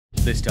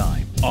This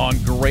time on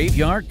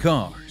Graveyard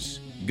Carz,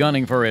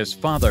 gunning for his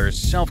father's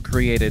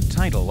self-created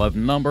title of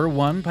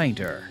 #1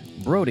 painter,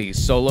 Brody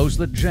solos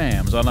the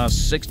jams on a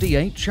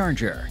 '68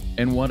 Charger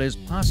in what is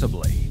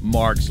possibly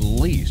Mark's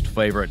least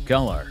favorite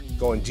color.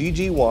 Going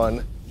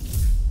GG1,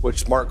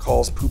 which Mark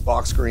calls poop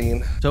box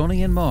green.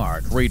 Tony and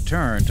Mark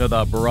return to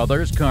the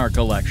brothers' car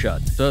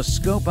collection to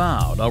scope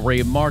out a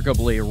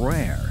remarkably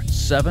rare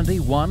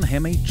 '71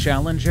 Hemi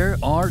Challenger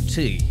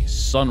RT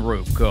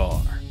sunroof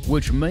car,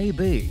 which may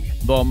be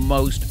the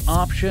most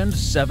optioned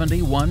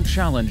 '71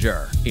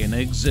 Challenger in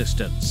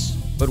existence.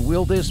 But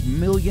will this $1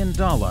 million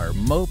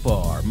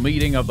Mopar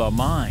meeting of the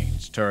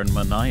minds turn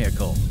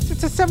maniacal?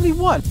 It's a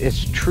 '71.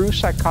 It's true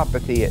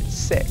psychopathy. It's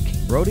sick.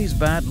 Brody's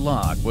bad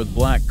luck with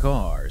black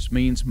cars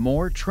means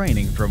more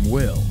training from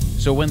Will.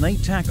 So when they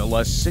tackle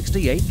a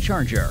 '68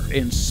 Charger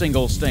in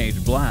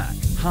single-stage black,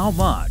 how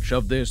much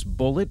of this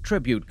bullet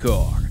tribute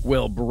car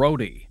will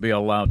Brody be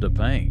allowed to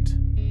paint?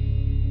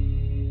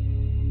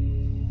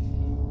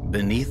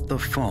 Beneath the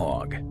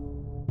fog,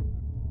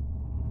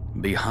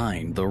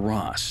 behind the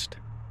rust,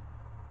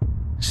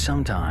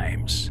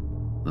 sometimes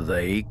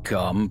they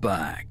come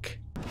back.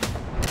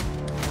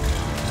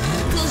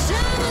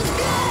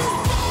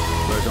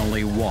 There's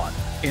only one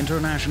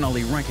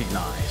internationally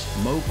recognized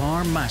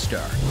Mopar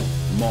master,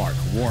 Mark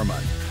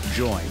Warman,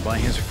 joined by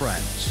his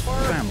friends,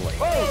 family,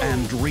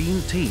 and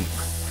dream team,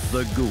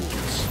 the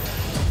Ghouls.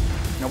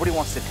 Nobody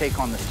wants to take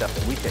on the stuff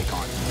that we take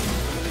on.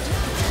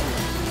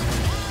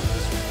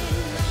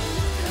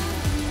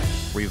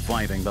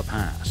 Reviving the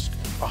past,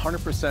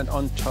 100%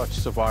 untouched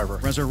survivor.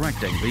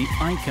 resurrecting the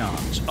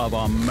icons of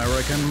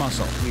American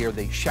muscle, We are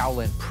the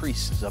Shaolin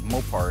priests of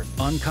Mopar.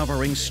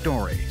 uncovering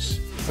stories,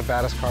 It's the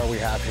baddest car we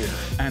have here.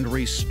 and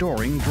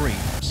restoring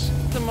dreams,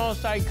 The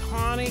most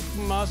iconic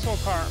muscle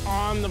car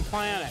on the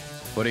planet.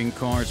 putting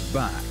cars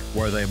back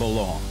where they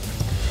belong.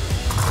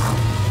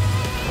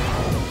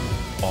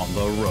 On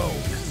the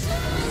road.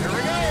 Here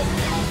we go.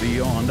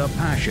 Beyond a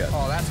passion.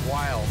 Oh, that's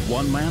wild.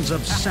 One man's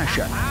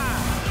obsession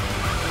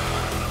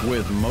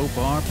with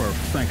Mopar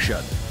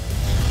perfection.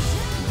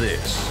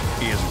 This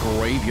is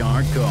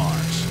Graveyard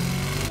Carz.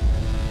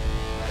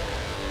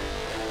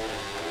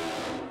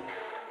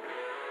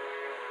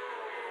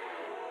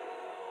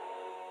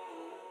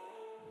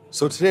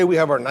 So today we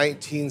have our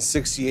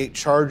 1968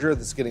 Charger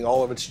that's getting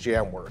all of its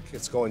jam work.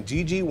 It's going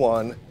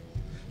GG1,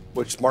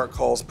 which Mark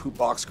calls poop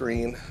box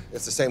green.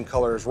 It's the same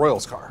color as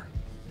Royal's car.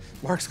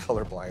 Mark's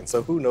colorblind,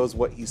 so who knows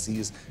what he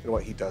sees and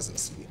what he doesn't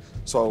see.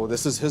 So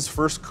this is his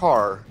first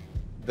car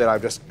that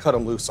I've just cut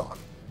him loose on.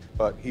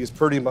 But he's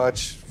pretty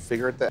much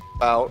figured that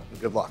out.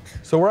 Good luck.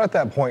 So we're at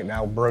that point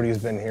now. Brody's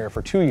been here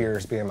for 2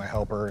 years being my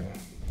helper and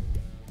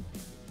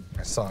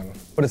my son.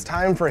 But it's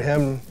time for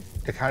him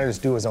to kind of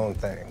just do his own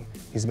thing.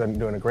 He's been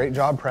doing a great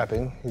job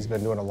prepping. He's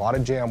been doing a lot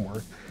of jam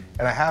work.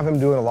 And I have him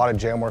doing a lot of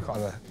jam work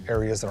on the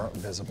areas that aren't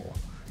visible.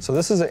 So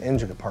this is an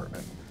engine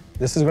compartment.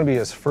 This is gonna be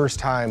his first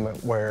time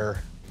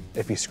where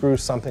if he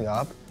screws something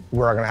up,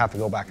 we're gonna have to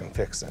go back and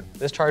fix it.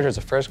 This Charger is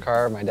the first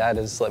car my dad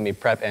has let me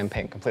prep and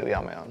paint completely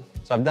on my own.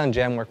 So I've done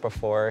jam work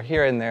before,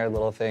 here and there,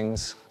 little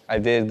things. I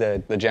did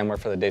the jam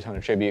work for the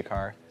Daytona Tribute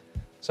car.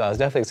 So I was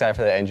definitely excited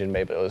for the engine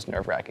bay, but it was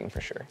nerve-wracking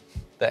for sure.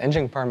 The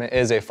engine compartment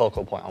is a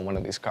focal point on one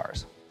of these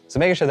cars. So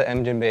making sure the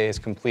engine bay is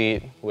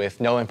complete with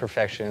no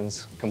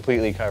imperfections,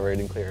 completely covered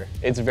and clear,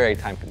 it's very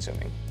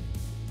time-consuming.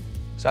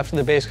 So after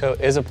the base coat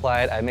is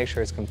applied, I make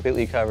sure it's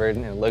completely covered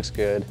and it looks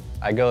good.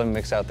 I go and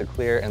mix out the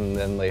clear and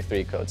then lay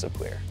 3 coats of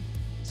clear.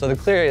 So the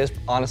clear is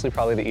honestly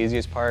probably the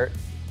easiest part,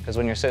 because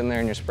when you're sitting there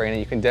and you're spraying it,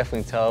 you can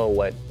definitely tell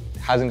what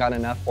hasn't gotten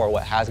enough or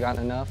what has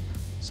gotten enough,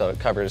 so it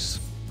covers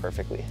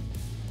perfectly.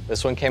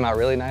 This one came out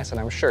really nice, and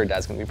I'm sure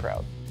Dad's gonna be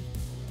proud.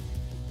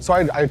 So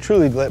I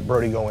truly let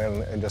Brody go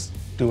in and just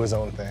do his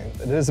own thing.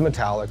 It is a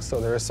metallic,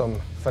 so there is some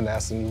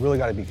finesse, and you really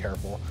gotta be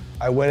careful.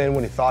 I went in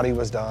when he thought he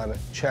was done,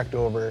 checked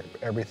over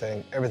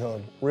everything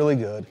looked really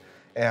good,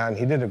 and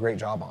he did a great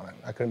job on it.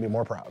 I couldn't be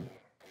more proud.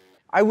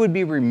 I would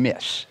be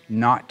remiss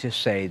not to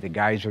say the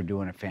guys are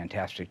doing a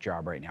fantastic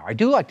job right now. I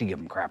do like to give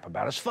them crap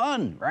about it. It's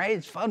fun, right?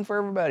 It's fun for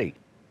everybody.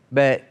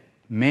 But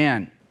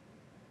man,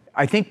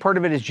 I think part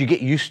of it is you get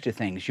used to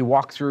things. You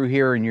walk through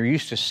here and you're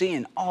used to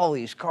seeing all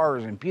these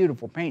cars and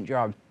beautiful paint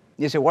jobs.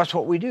 You say, well, that's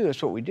what we do,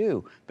 that's what we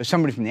do. But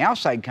somebody from the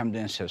outside comes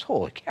in and says,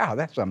 holy cow,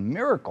 that's a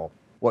miracle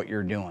what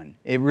you're doing.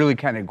 It really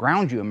kind of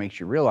grounds you and makes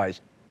you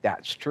realize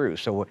that's true.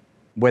 So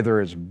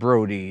whether it's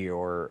Brody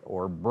or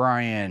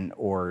Brian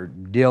or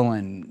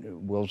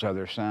Dylan, Will's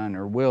other son,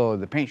 or Will,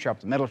 the paint shop,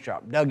 the metal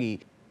shop,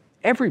 Dougie,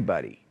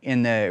 everybody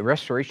in the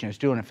restoration is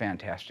doing a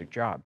fantastic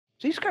job.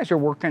 So these guys are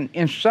working,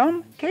 in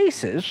some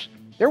cases,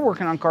 they're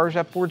working on cars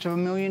upwards of $1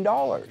 million.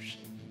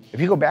 If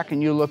you go back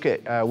and you look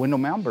at Wendell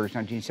Malmberg's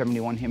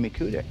 1971 Hemi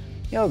Cuda,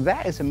 you know,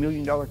 that is $1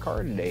 million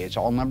car today. It's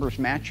all numbers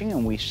matching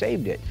and we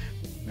saved it.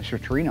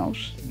 Mr.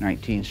 Torino's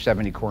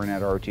 1970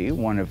 Coronet RT,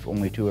 one of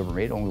only 2 ever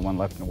made, only one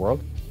left in the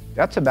world.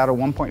 That's about a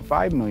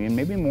 1.5 million,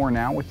 maybe more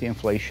now with the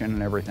inflation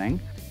and everything.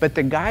 But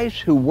the guys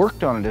who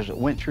worked on it as it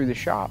went through the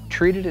shop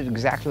treated it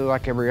exactly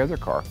like every other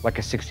car, like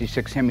a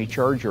 66 Hemi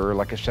Charger or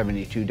like a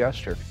 72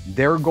 Duster.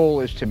 Their goal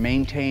is to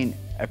maintain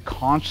a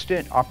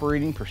constant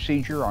operating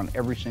procedure on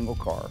every single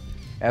car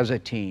as a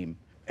team.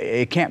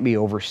 It can't be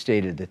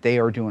overstated that they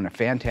are doing a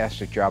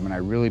fantastic job, and I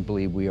really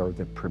believe we are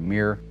the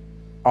premier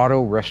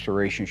auto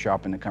restoration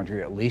shop in the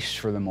country, at least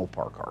for the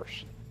Mopar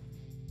cars.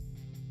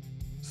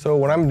 So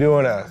when I'm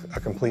doing a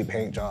complete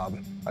paint job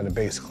on a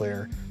base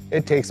clear,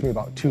 it takes me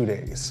about 2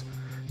 days.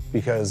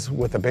 Because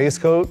with the base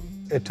coat,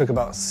 it took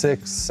about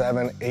 6,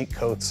 7, 8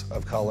 coats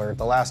of color.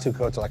 The last 2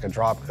 coats are like a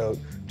drop coat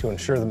to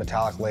ensure the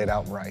metallic laid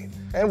out right.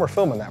 And we're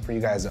filming that for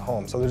you guys at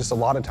home, so there's just a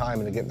lot of time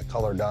into getting the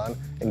color done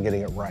and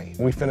getting it right.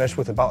 We finished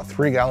with about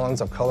 3 gallons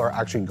of color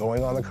actually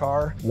going on the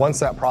car. Once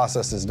that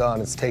process is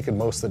done, it's taken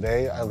most of the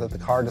day. I let the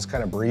car just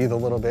kind of breathe a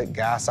little bit,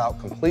 gas out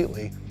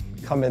completely,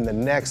 come in the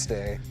next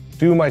day,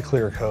 do my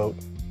clear coat,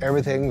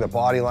 everything, the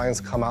body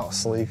lines come out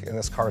sleek, and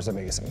this car's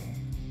amazing.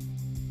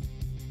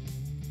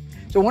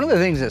 So one of the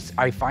things that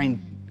I find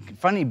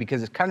funny,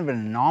 because it's kind of an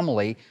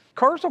anomaly,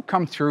 cars will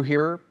come through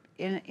here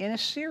in a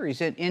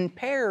series, in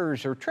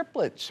pairs or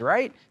triplets,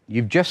 right?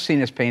 You've just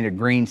seen us paint a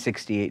green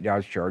 68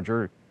 Dodge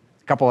Charger.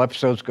 A couple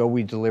episodes ago,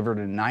 we delivered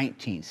a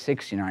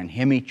 1969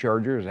 Hemi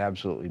Charger. It's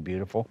absolutely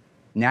beautiful.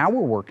 Now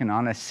we're working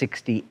on a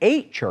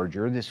 68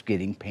 Charger that's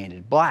getting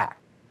painted black.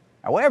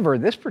 However,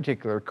 this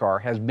particular car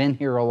has been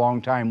here a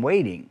long time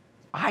waiting.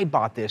 I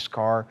bought this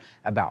car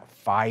about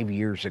 5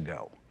 years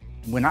ago.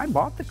 When I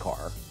bought the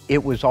car,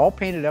 it was all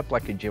painted up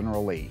like a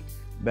General Lee,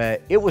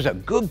 but it was a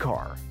good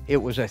car. It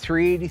was a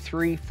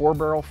 383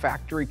 4-barrel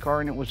factory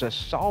car, and it was a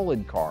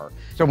solid car.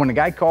 So when a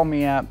guy called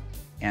me up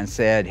and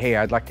said, hey,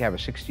 I'd like to have a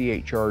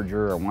 68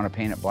 Charger, I want to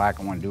paint it black,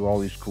 I want to do all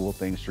these cool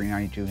things,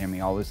 392 Hemi,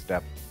 all this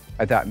stuff,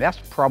 I thought that's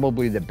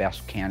probably the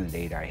best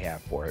candidate I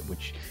have for it,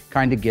 which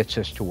kind of gets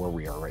us to where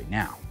we are right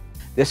now.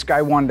 This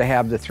guy wanted to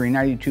have the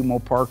 392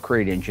 Mopar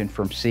crate engine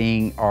from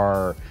seeing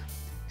our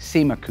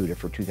SEMA CUDA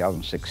for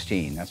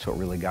 2016. That's what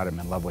really got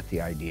him in love with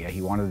the idea.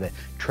 He wanted the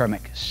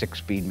Tremec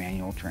 6-speed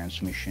manual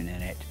transmission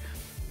in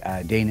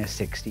it, Dana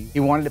 60.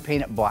 He wanted to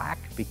paint it black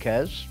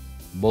because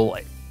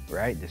bullet,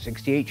 right? The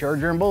 68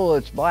 Charger and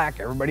bullet's black,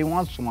 everybody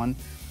wants one.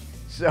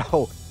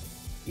 So,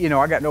 you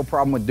know, I got no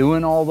problem with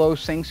doing all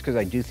those things because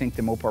I do think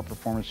the Mopar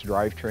Performance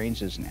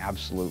drivetrains is an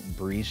absolute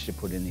breeze to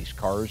put in these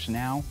cars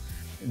now.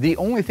 The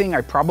only thing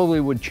I probably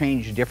would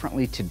change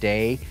differently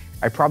today,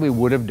 I probably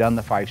would have done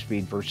the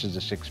 5-speed versus the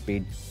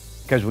 6-speed,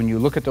 because when you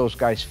look at those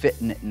guys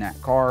fitting it in that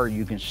car,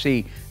 you can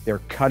see they're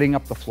cutting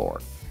up the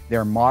floor.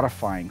 They're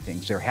modifying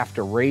things. They have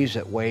to raise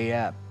it way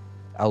up.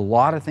 A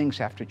lot of things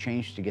have to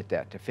change to get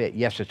that to fit.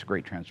 Yes, it's a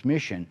great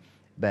transmission,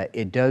 but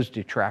it does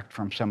detract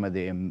from some of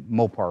the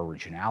Mopar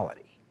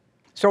originality.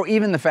 So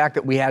even the fact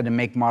that we had to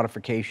make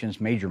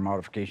modifications, major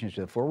modifications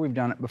to the floor, we've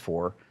done it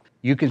before.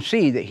 You can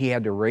see that he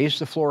had to raise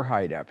the floor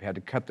height up, he had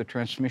to cut the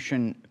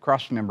transmission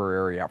crossmember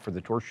area out for the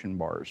torsion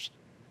bars.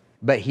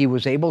 But he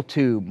was able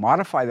to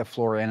modify the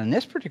floor, and in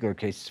this particular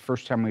case, it's the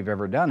first time we've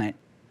ever done it,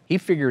 he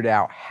figured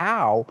out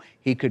how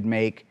he could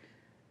make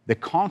the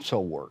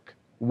console work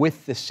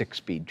with the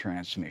 6-speed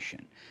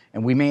transmission.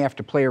 And we may have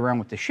to play around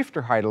with the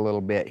shifter height a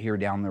little bit here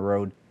down the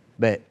road,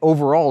 but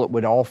overall it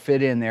would all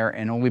fit in there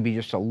and only be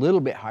just a little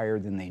bit higher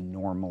than they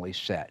normally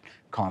set,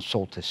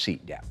 console to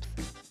seat depth.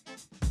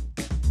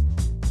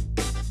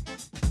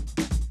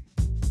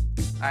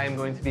 I am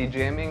going to be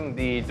jamming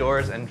the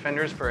doors and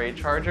fenders for a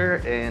Charger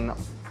in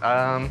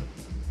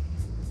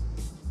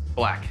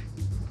black,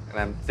 and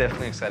I'm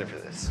definitely excited for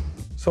this.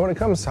 So when it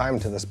comes time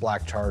to this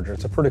black Charger,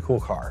 it's a pretty cool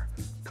car.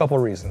 Couple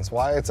reasons.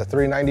 Why? It's a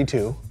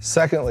 392.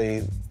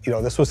 Secondly, you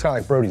know, this was kind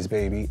of like Brody's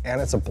baby,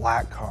 and it's a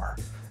black car.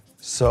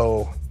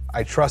 So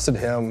I trusted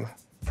him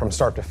from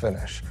start to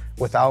finish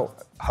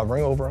without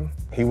hovering over him.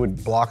 He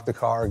would block the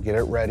car, get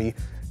it ready,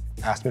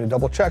 asked me to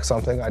double check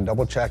something, I'd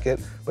double check it,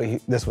 but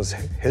this was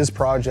his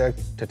project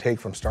to take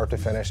from start to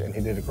finish, and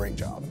he did a great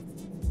job.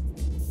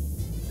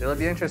 It'll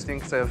be interesting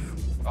because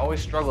I've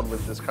always struggled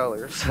with this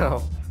color,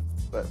 so,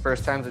 but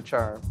first time's a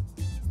charm.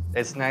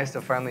 It's nice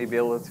to finally be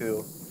able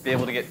to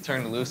get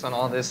turned loose on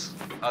all this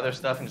other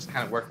stuff and just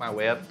kind of work my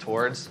way up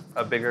towards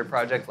a bigger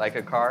project like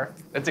a car.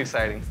 It's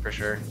exciting for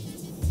sure.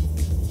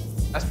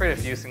 I sprayed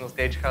a few single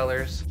stage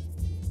colors,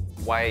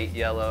 white,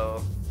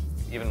 yellow,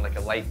 even like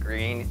a light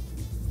green,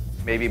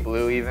 maybe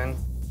blue even,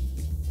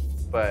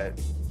 but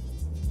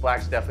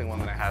black's definitely one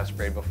that I have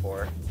sprayed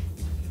before.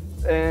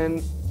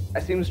 And I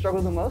seem to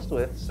struggle the most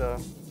with, so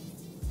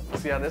we'll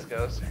see how this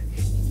goes.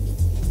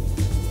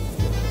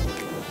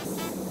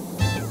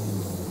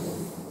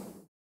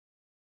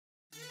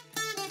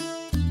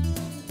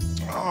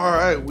 All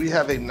right, we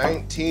have a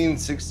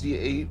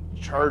 1968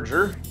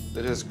 Charger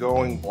that is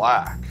going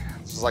black.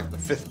 This is like the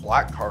 5th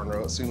black car in a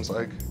row, it seems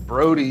like.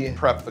 Brody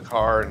prepped the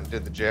car and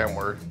did the jam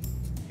work.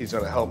 He's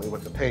gonna help me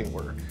with the paint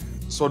work.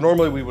 So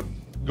normally we would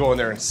go in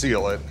there and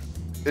seal it.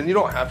 And you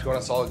don't have to go on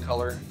a solid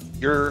color.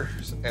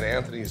 Yours and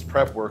Anthony's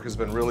prep work has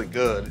been really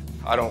good.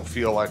 I don't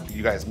feel like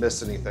you guys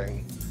missed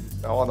anything.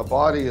 Now on the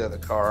body of the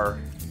car,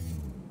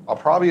 I'll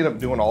probably end up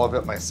doing all of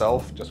it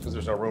myself just because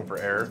there's no room for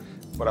error,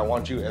 but I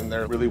want you in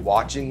there really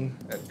watching,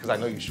 because I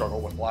know you struggle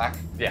with black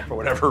for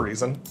whatever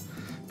reason.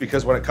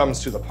 Because when it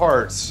comes to the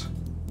parts,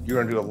 you're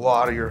gonna do a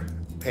lot of your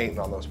painting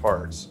on those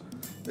parts.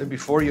 Then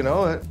before you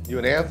know it, you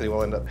and Anthony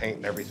will end up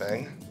painting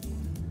everything.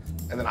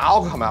 And then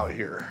I'll come out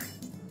here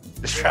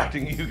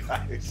distracting you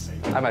guys.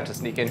 I might just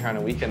sneak in here on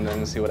a weekend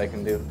and see what I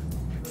can do.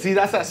 See,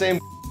 that's that same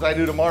I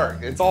do to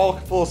Mark. It's all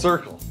full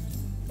circle.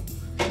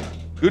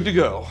 Good to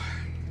go.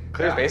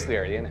 Clear's basically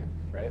already in it,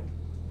 right?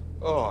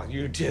 Oh,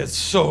 you did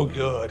so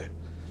good.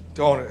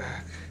 Don't.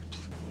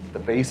 The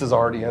base is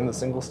already in the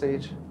single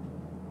stage.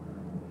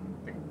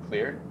 The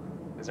clear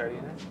is already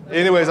in it?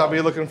 Anyways, I'll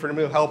be looking for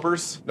new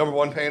helpers. Number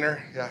one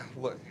painter, yeah,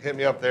 look, hit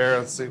me up there.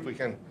 Let's see if we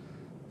can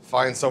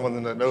find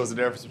someone that knows the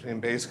difference between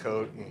base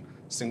coat and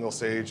single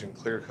stage and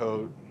clear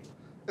coat.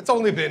 It's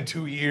only been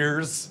 2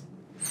 years.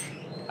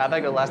 How'd that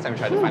go last time you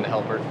tried to find a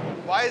helper?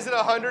 Why is it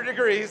 100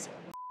 degrees?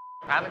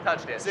 Haven't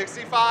touched it.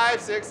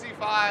 65,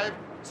 65,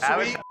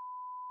 sweet.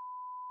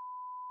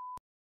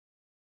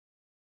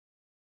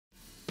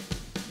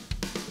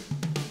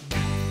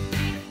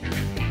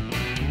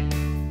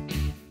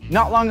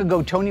 Not long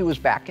ago, Tony was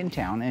back in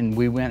town and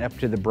we went up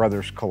to the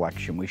Brothers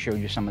collection. We showed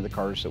you some of the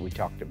cars that we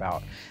talked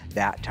about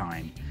that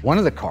time. One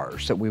of the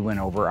cars that we went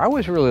over, I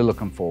was really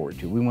looking forward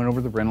to. We went over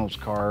the Reynolds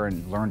car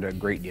and learned a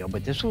great deal,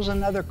 but this was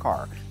another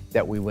car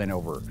that we went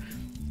over.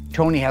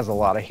 Tony has a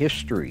lot of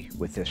history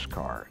with this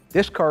car.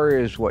 This car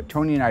is what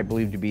Tony and I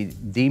believe to be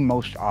the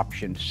most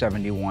optioned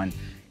 71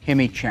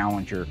 Hemi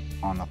Challenger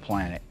on the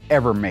planet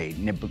ever made.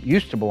 And it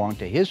used to belong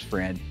to his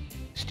friend,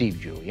 Steve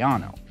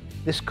Giuliano.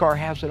 This car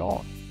has it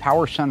all.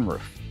 Power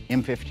sunroof,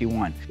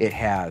 M51. It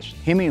has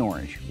Hemi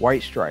orange,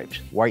 white stripes,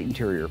 white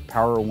interior,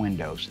 power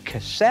windows,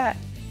 cassette,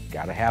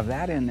 gotta have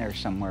that in there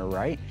somewhere,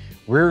 right?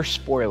 Rear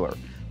spoiler,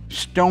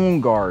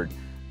 stone guard,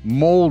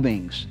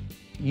 moldings,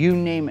 you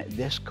name it,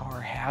 this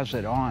car has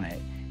it on it.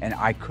 And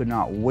I could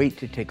not wait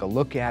to take a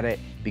look at it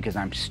because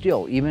I'm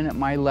still, even at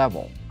my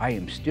level, I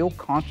am still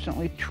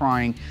constantly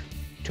trying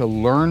to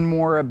learn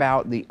more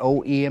about the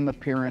OEM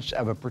appearance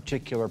of a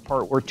particular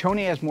part. Where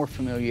Tony has more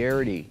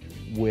familiarity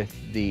with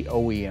the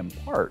OEM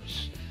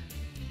parts,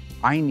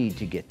 I need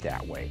to get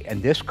that way.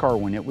 And this car,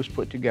 when it was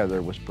put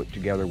together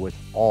with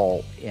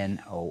all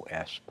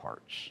NOS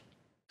parts.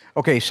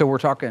 Okay, so we're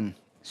talking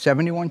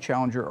 71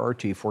 Challenger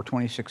RT,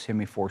 426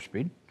 Hemi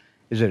 4-speed.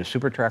 Is it a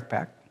Super Track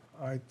Pack?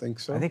 I think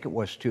so. I think it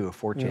was too, a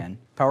 410. Yeah.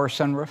 Power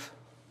sunroof?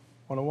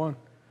 101.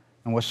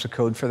 And what's the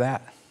code for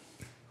that?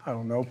 I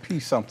don't know, P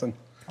something.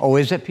 Oh,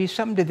 is it P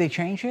something? Did they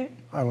change it?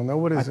 I don't know,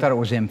 what is it? I thought it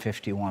was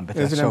M51, but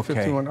is that's okay.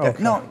 Is it M51?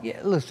 Okay. No, yeah,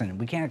 listen,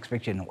 we can't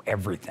expect you to know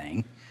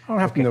everything. I don't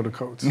have to know the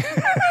codes.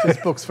 There's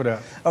books for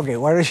that. Okay,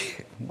 why don't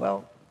you,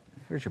 well,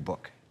 here's your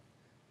book.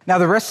 Now,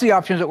 the rest of the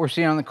options that we're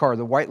seeing on the car,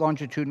 the white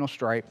longitudinal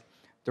stripe,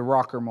 the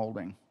rocker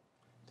molding.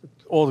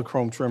 All the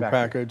chrome trim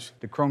package.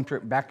 The chrome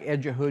trim, back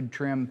edge of hood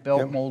trim,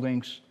 belt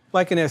moldings.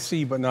 Like an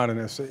SC, but not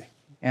an SC.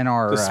 And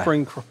our the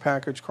spring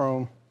package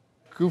chrome.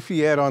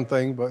 Goofy add-on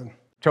thing, but.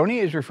 Tony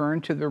is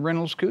referring to the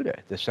Reynolds Cuda,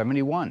 the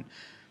 71.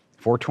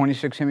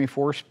 426 Hemi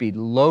 4-speed,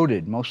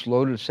 loaded, most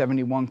loaded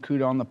 71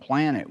 Cuda on the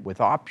planet with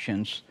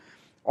options.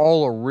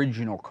 All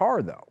original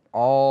car though,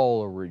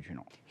 all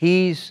original.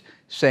 He's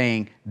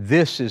saying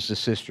this is the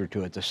sister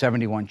to it, the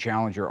 71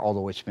 Challenger,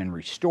 although it's been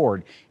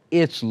restored.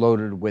 It's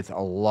loaded with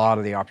a lot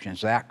of the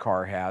options that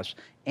car has,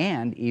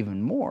 and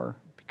even more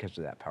because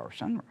of that power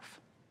sunroof.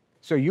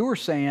 So you were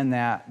saying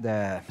that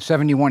the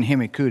 71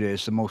 Hemi Cuda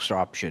is the most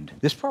optioned.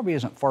 This probably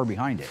isn't far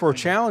behind it. For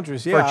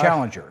Challengers, yeah. For a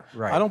Challenger,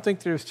 right. I don't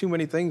think there's too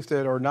many things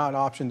that are not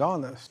optioned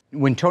on this.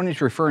 When Tony's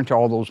referring to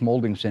all those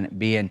moldings in it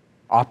being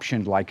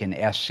optioned like an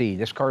SC,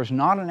 this car is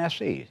not an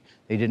SC.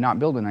 They did not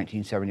build a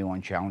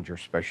 1971 Challenger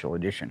Special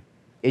Edition.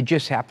 It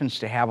just happens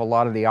to have a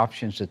lot of the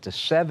options that the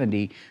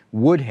 70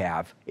 would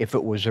have if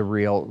it was a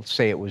real,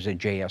 say it was a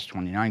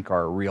JS29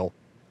 car, a real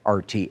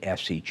RT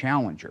SC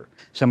Challenger.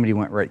 Somebody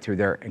went right through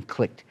there and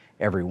clicked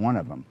every one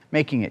of them,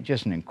 making it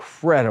just an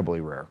incredibly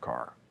rare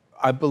car.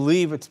 I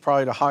believe it's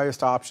probably the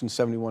highest option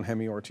 71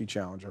 Hemi RT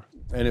Challenger.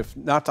 And if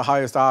not the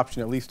highest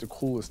option, at least the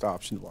coolest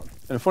option one.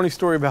 And a funny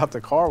story about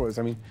the car was,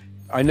 I mean,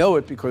 I know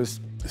it because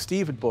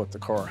Steve had bought the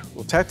car.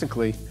 Well,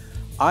 technically,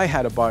 I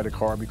had to buy the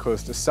car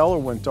because the seller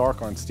went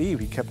dark on Steve.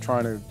 He kept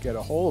trying to get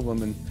a hold of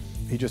him and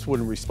he just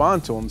wouldn't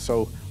respond to him.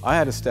 So I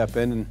had to step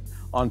in and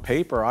on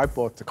paper, I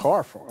bought the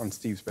car on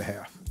Steve's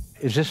behalf.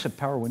 Is this a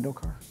power window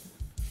car?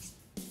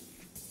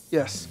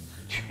 Yes.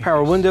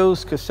 Power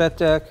windows, cassette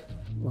deck,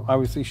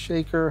 obviously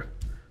shaker.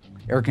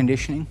 Air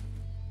conditioning?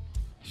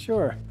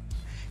 Sure.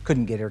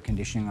 Couldn't get air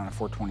conditioning on a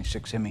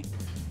 426 Hemi.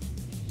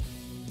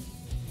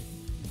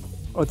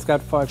 Oh, it's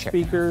got 5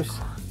 speakers.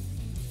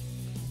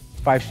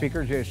 5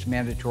 speakers, it's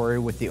mandatory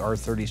with the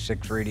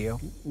R36 radio.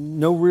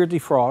 No rear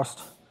defrost.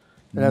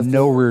 It has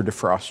no rear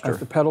defroster. Has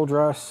the pedal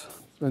dress.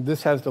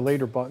 This has the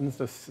later buttons,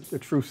 the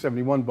true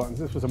 71 buttons.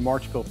 This was a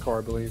March built car,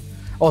 I believe.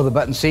 Oh, the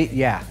button seat?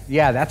 Yeah,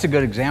 that's a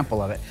good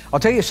example of it. I'll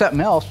tell you something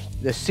else.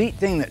 The seat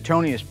thing that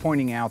Tony is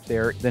pointing out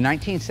there, the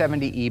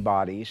 1970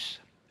 E-bodies,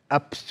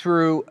 up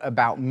through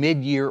about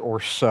mid-year or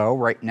so,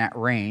 right in that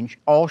range,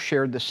 all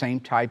shared the same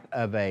type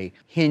of a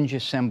hinge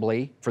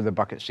assembly for the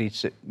bucket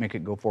seats that make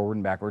it go forward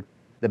and backward.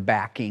 The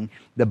backing,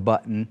 the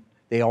button,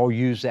 they all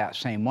use that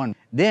same one.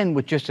 Then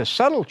with just a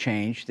subtle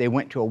change, they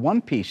went to a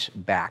one-piece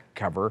back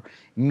cover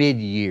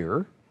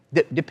mid-year,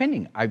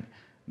 depending.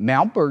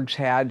 Malmberg's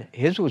had,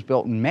 his was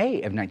built in May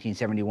of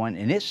 1971,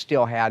 and it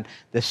still had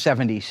the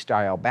 70s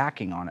style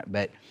backing on it.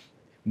 But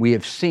we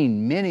have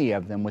seen many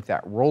of them with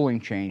that rolling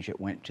change that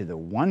went to the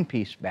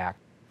one-piece back,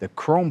 the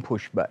chrome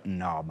push-button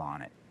knob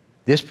on it.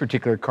 This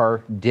particular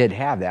car did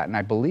have that, and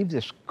I believe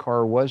this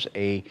car was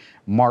a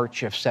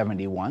March of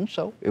 71,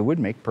 so it would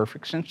make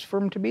perfect sense for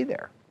them to be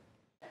there.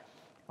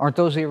 Aren't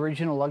those the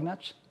original lug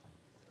nuts?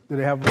 Do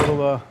they have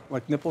little,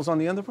 like, nipples on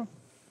the end of them?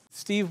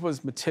 Steve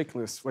was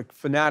meticulous, like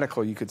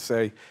fanatical, you could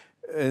say,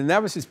 and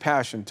that was his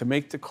passion, to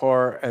make the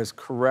car as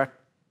correct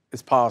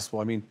as possible.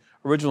 I mean,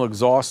 original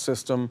exhaust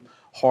system,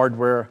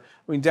 hardware,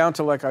 I mean, down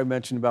to, like I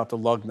mentioned about the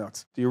lug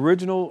nuts. The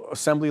original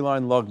assembly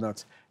line lug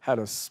nuts had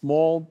a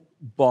small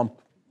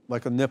bump,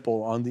 like a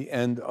nipple, on the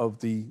end of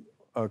the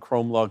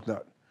chrome lug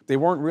nut. They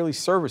weren't really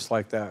serviced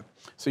like that,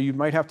 so you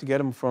might have to get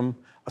them from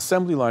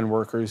assembly line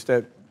workers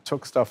that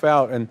took stuff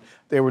out, and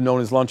they were known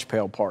as lunch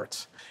pail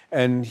parts.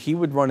 And he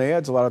would run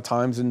ads a lot of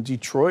times in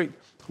Detroit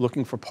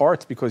looking for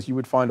parts because you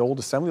would find old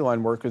assembly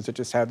line workers that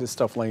just had this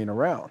stuff laying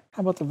around.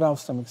 How about the valve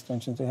stem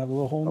extensions? They have a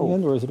little hole in the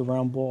end, or is it a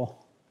round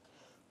ball?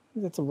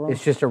 That's a round.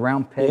 It's just a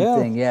round peg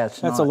thing, yeah.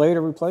 That's a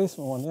later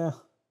replacement one, yeah.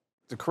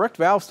 The correct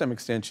valve stem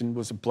extension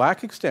was a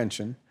black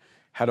extension,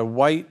 had a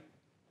white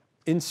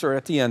insert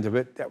at the end of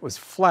it that was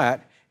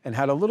flat and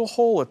had a little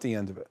hole at the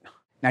end of it.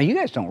 Now, you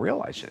guys don't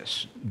realize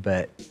this,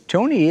 but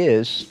Tony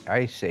is,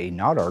 I say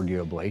not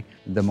arguably,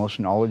 the most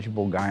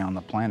knowledgeable guy on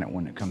the planet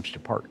when it comes to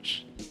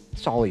parts.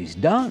 That's all he's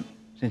done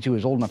since he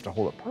was old enough to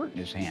hold a part in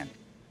his hand.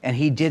 And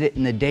he did it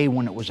in the day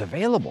when it was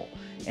available.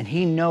 And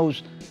he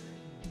knows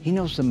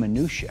the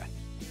minutia.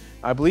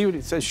 I believe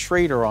it says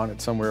Schrader on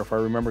it somewhere, if I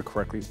remember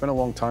correctly. It's been a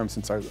long time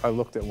since I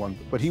looked at one.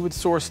 But he would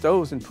source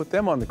those and put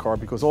them on the car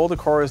because all the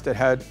cars that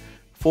had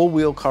full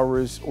wheel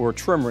covers or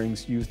trim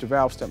rings used a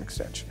valve stem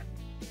extension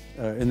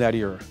in that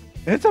era.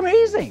 It's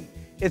amazing.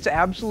 It's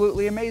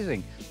absolutely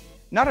amazing.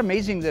 Not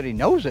amazing that he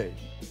knows it,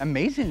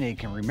 amazing that he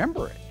can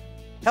remember it.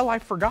 Hell,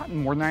 I've forgotten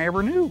more than I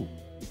ever knew.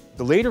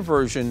 The later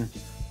version,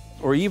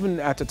 or even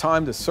at the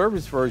time, the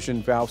service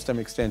version valve stem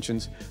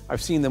extensions,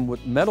 I've seen them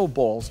with metal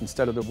balls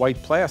instead of the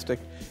white plastic,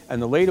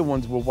 and the later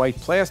ones were white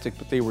plastic,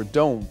 but they were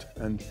domed,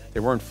 and they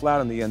weren't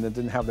flat on the end, and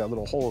didn't have that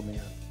little hole in the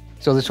end.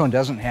 So this one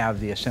doesn't have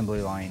the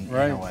assembly line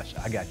NOS.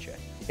 I got you.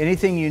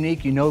 Anything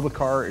unique? You know the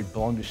car, it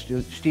belonged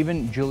to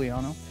Stephen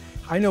Giuliano?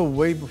 I know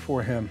way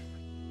before him.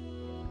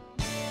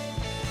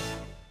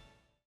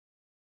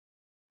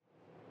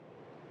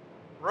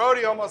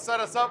 Brody almost set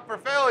us up for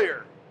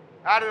failure.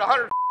 Added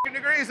 100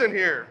 degrees in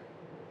here.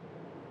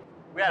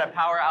 We had a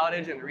power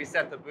outage and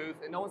reset the booth,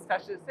 and no one's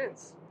touched it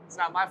since. It's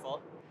not my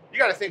fault. You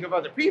got to think of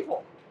other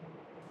people.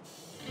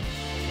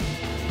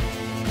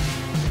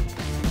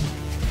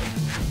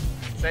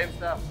 Same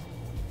stuff.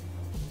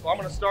 So I'm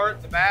going to start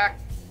in the back,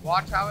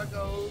 watch how it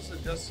goes,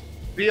 and just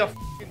be a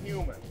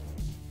human.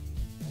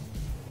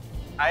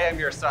 I am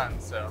your son,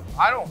 so.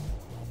 I don't.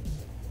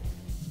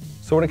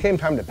 So when it came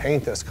time to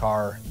paint this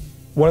car,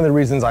 one of the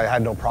reasons I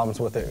had no problems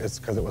with it is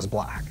because it was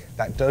black.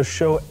 That does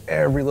show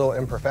every little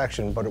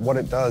imperfection, but what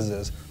it does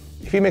is,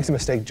 if he makes a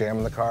mistake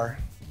jamming the car,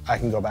 I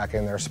can go back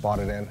in there, spot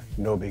it in,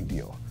 no big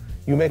deal.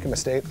 You make a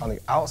mistake on the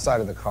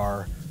outside of the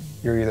car,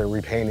 you're either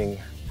repainting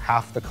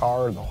half the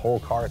car or the whole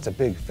car, it's a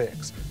big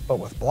fix. But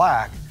with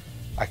black,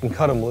 I can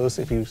cut him loose.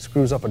 If he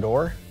screws up a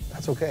door,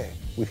 that's okay.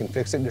 We can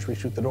fix it and just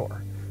reshoot the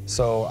door.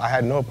 So I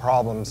had no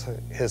problems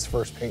his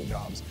first paint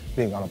jobs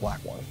being on a black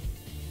one.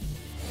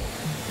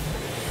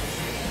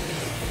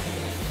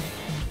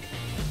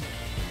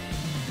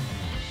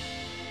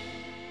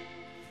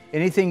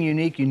 Anything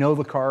unique? You know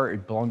the car,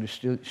 it belonged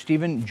to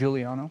Stephen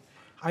Giuliano?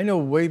 I know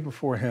way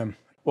before him.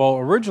 Well,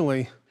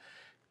 originally,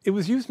 it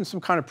was used in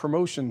some kind of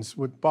promotions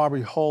with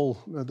Bobby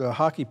Hull, the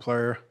hockey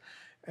player,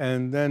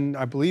 and then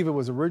I believe it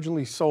was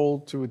originally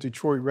sold to a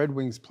Detroit Red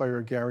Wings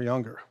player, Gary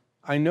Unger.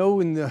 I know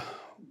in the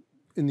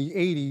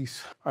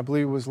 80s, I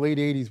believe it was late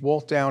 80s,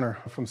 Walt Downer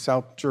from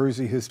South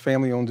Jersey, his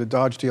family owned a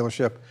Dodge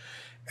dealership,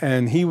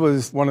 and he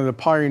was one of the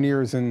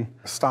pioneers in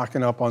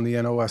stocking up on the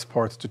NOS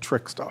parts to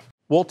trick stuff.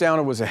 Walt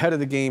Downer was ahead of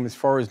the game as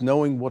far as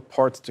knowing what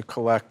parts to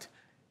collect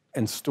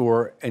and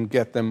store and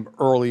get them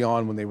early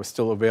on when they were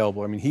still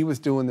available. I mean, he was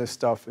doing this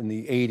stuff in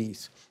the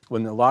 80s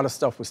when a lot of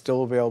stuff was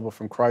still available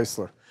from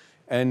Chrysler.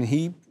 And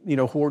he,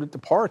 hoarded the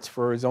parts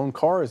for his own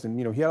cars. And,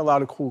 he had a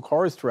lot of cool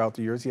cars throughout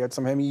the years. He had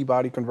some Hemi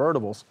E-body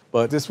convertibles.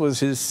 But this was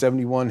his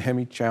 71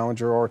 Hemi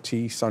Challenger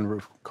RT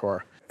sunroof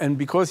car. And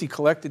because he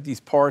collected these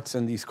parts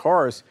and these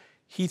cars,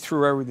 he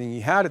threw everything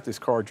he had at this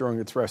car during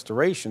its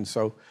restoration.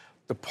 So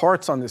the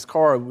parts on this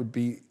car would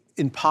be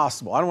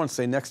impossible. I don't want to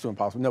say next to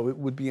impossible. No, it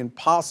would be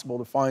impossible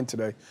to find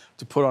today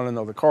to put on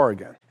another car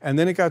again. And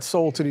then it got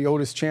sold to the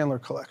Otis Chandler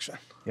collection.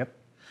 Yep.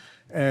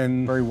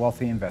 And Very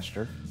wealthy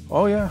investor.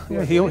 oh yeah,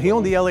 yeah. He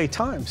owned the LA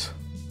Times.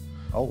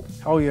 Oh.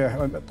 Oh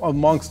yeah,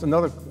 amongst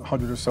another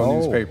 100 or so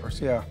newspapers.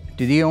 Yeah.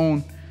 Did he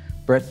own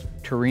Brett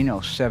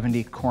Torino's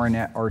 70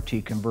 Coronet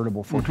RT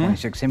convertible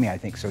 426 Hemi? I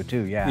think so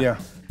too, yeah. Yeah.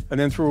 And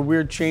then through a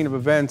weird chain of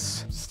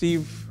events,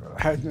 Steve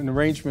had an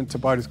arrangement to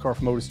buy this car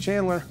from Otis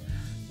Chandler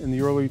in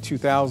the early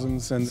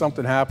 2000s, and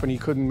something happened. He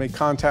couldn't make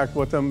contact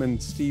with him,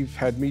 and Steve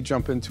had me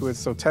jump into it.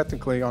 So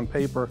technically, on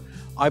paper,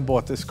 I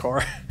bought this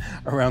car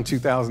around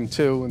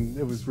 2002, and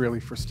it was really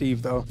for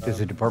Steve, though. Does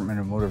the Department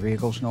of Motor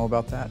Vehicles know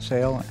about that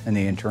sale and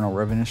the Internal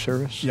Revenue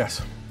Service?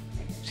 Yes.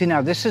 See,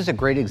 now this is a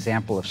great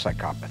example of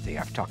psychopathy.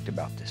 I've talked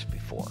about this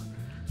before.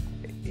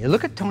 You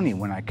look at Tony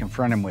when I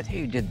confront him with,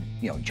 hey,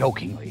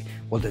 jokingly,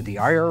 well, did the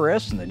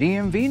IRS and the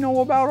DMV know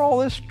about all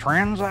this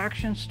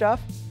transaction stuff?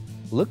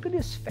 Look at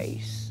his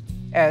face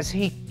as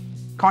he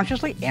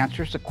consciously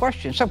answers the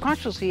question.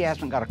 Subconsciously, he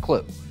hasn't got a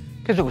clue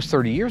because it was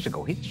 30 years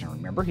ago. He doesn't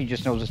remember. He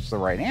just knows it's the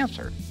right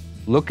answer.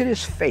 Look at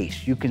his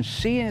face. You can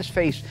see in his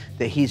face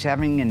that he's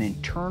having an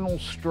internal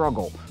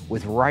struggle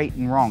with right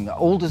and wrong. The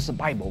old as the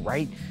Bible,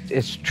 right?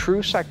 It's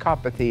true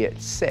psychopathy.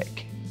 It's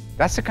sick.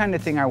 That's the kind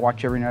of thing I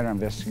watch every night on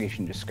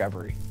Investigation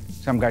Discovery.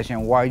 Some guy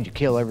saying, why'd you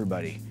kill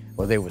everybody?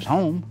 Well, they was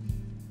home.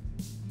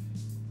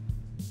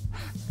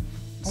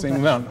 Same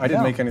amount. I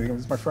didn't make anything. It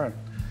was my friend.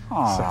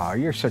 Aw,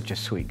 you're such a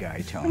sweet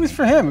guy, Tony. It was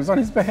for him. It was on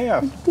his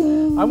behalf.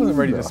 I wasn't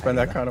ready to spend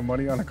that kind of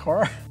money on a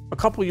car. A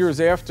couple years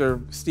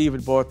after Steve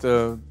had bought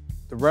the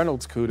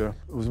Reynolds Cuda,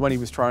 it was when he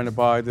was trying to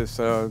buy this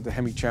the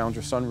Hemi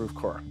Challenger sunroof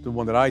car, the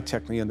one that I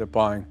technically ended up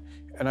buying.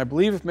 And I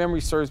believe, if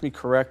memory serves me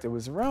correct, it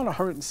was around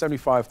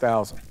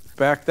 $175,000.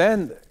 Back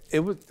then,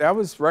 that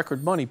was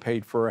record money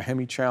paid for a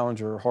Hemi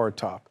Challenger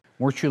hardtop.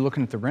 Weren't you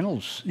looking at the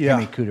Reynolds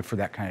Hemi Cuda for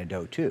that kind of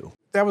dough too?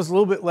 That was a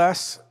little bit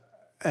less,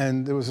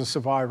 and there was a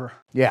Survivor.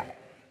 Yeah.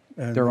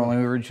 And they're only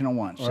original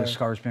ones. Right. This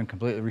car's been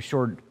completely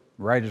restored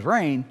right as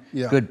rain,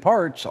 Yeah. good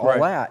parts, all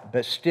Right. that,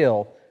 but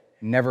still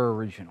never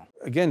original.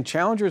 Again,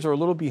 Challengers are a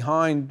little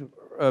behind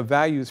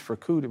values for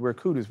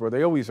Cudas, where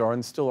they always are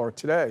and still are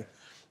today.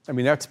 I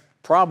mean, that's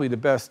probably the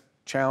best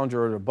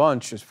Challenger of the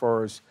bunch as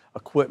far as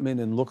equipment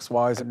and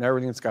looks-wise and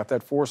everything. It's got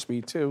that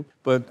 4-speed too.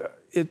 But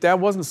that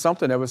wasn't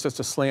something that was just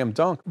a slam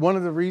dunk. One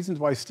of the reasons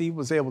why Steve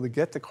was able to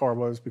get the car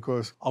was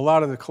because a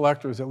lot of the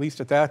collectors, at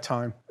least at that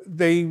time,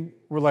 they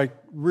were like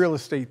real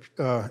estate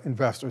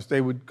investors.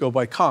 They would go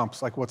by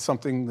comps, like what's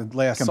something that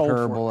last sold for.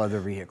 Comparable other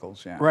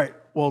vehicles, yeah. Right.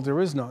 Well, there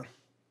is none.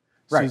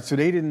 Right. So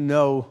they didn't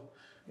know.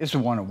 It's a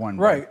one-of-one.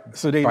 Right.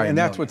 So by and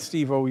that's million. what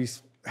Steve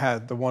always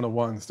had, the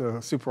one-of-ones,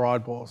 the super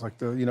oddballs, like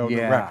the the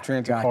Yeah, rapid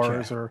transit gotcha.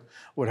 cars or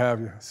what have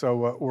you.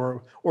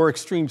 So or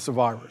extreme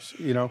survivors.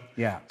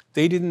 Yeah.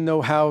 They didn't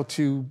know how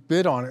to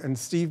bid on it, and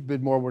Steve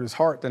bid more with his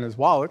heart than his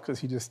wallet because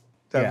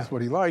that was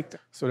what he liked.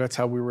 So that's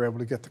how we were able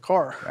to get the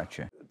car.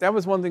 Gotcha. That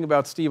was one thing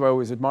about Steve I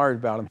always admired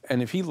about him.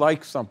 And if he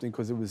liked something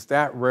because it was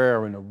that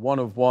rare and a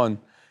one-of-one,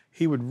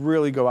 he would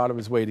really go out of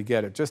his way to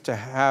get it, just to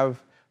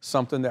have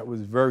something that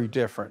was very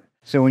different.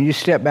 So when you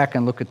step back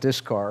and look at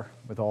this car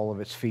with all of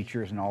its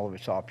features and all of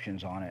its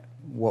options on it,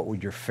 what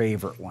would your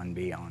favorite one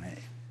be on it?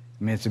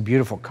 I mean, it's a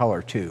beautiful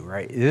color too,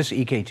 right? This is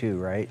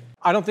EK2, right?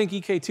 I don't think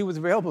EK2 was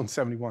available in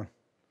 71.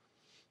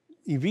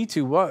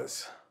 EV2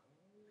 was.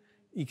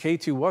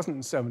 EK2 wasn't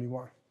in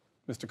 71,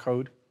 Mr.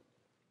 Code.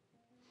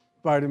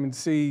 Vitamin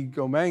C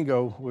Go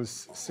Mango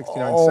was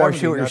 69, Oh, 70, I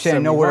see what you're not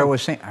saying. Know what I 71.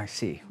 was saying? I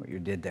see what you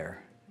did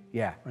there.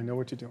 Yeah. I know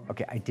what you're doing.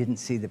 Okay, I didn't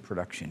see the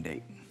production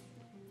date.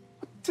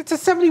 It's a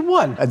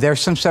 71. There's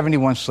some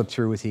 71 slip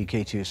through with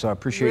EK2, so I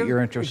appreciate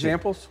your interest.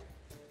 Examples?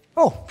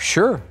 Oh,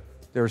 sure.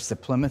 There's the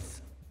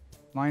Plymouth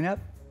lineup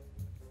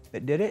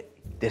that did it.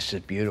 This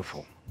is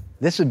beautiful.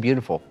 This is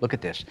beautiful. Look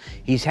at this.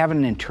 He's having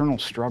an internal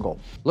struggle.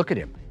 Look at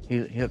him. He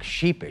looks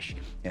sheepish.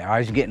 His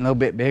eyes are getting a little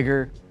bit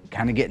bigger,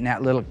 kind of getting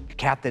that little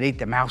cat that ate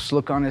the mouse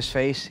look on his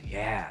face.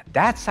 Yeah,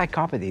 that's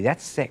psychopathy.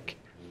 That's sick.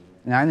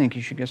 And I think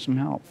you should get some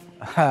help.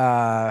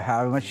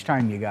 How much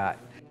time you got?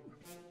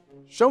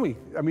 Show me.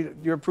 I mean,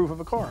 you're proof of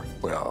a car.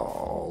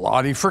 Well,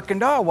 Lottie frickin'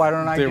 da. Why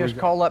don't I There we just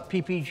go. call up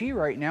PPG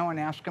right now and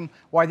ask them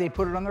why they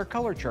put it on their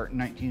color chart in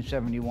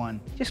 1971?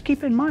 Just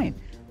keep in mind,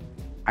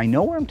 I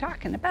know what I'm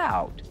talking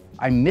about.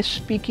 I'm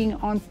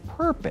misspeaking on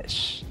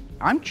purpose.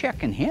 I'm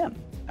checking him.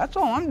 That's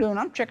all I'm doing.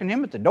 I'm checking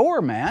him at the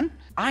door, man.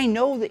 I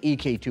know the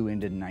EK2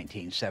 ended in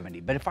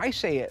 1970, but if I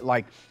say it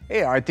like,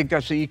 hey, I think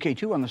that's the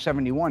EK2 on the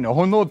 71,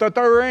 oh no, that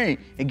there ain't.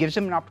 It gives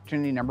him an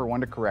opportunity, number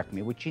one, to correct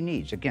me, which he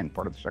needs. Again,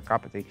 part of the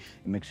psychopathy,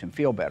 it makes him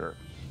feel better.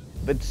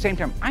 But at the same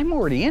time, I'm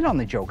already in on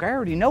the joke. I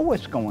already know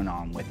what's going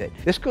on with it.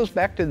 This goes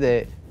back to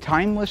the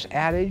timeless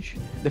adage,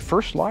 the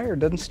first liar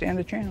doesn't stand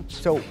a chance.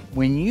 So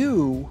when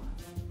you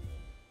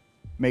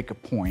make a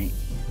point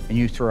and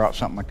you throw out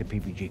something like the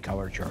PPG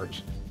color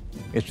charts,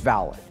 it's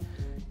valid.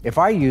 If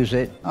I use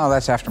it, oh,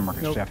 that's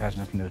aftermarket Nope. stuff, has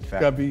nothing to do with the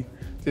fact. Gotta be,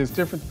 there's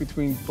difference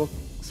between book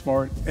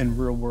smart and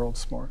real world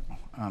smart.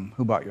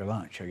 Who bought your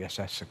lunch? I guess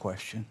that's the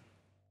question.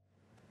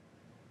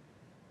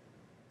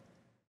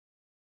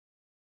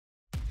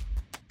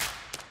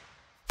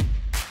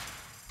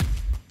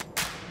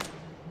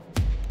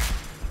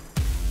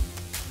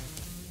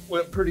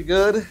 went pretty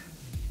good.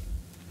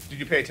 Did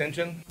you pay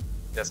attention?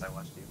 Yes, I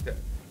watched you. Okay.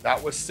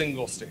 That was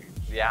single stage.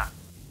 Yeah.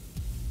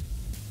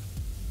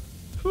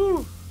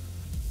 Whew.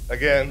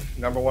 Again,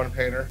 #1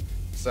 painter.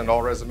 Send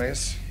all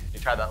resumes. You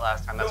tried that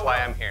last time. That's why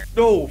I'm here.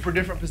 No, for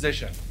different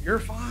position. You're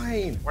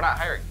fine. We're not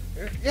hiring.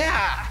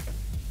 Yeah.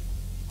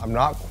 I'm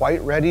not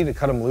quite ready to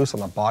cut him loose on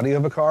the body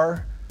of a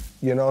car,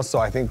 you know, so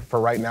I think for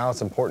right now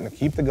it's important to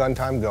keep the gun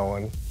time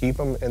going, keep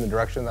him in the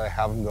direction that I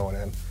have him going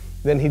in.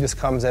 Then he just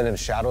comes in and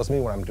shadows me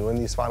when I'm doing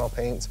these final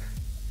paints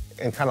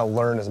and kind of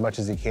learn as much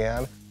as he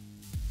can.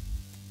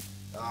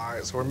 All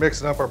right, so we're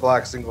mixing up our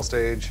black single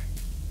stage.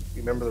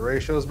 You remember the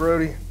ratios,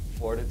 Brody?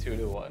 4 to 2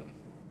 to 1.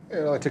 It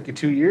only took you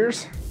 2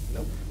 years.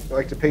 Nope. You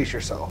like to pace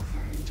yourself.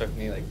 It took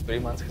me like 3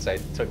 months because I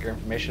took your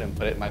information and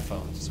put it in my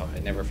phone, so I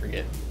never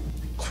forget.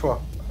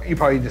 Well, you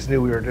probably just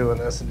knew we were doing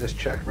this and just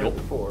checked right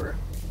before.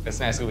 It's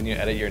nice when you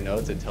edit your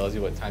notes, it tells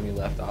you what time you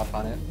left off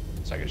on it,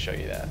 so I can show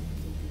you that.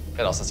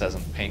 It also says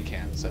on the paint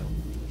can, so.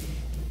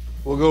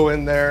 We'll go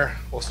in there.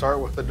 We'll start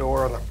with the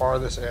door on the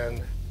farthest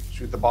end,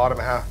 shoot the bottom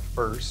half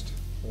first,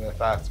 and then if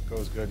that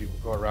goes good, you can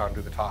go around and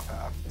do the top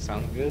half.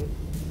 Sounds good.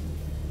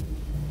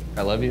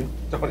 I love you.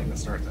 Don't even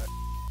start that.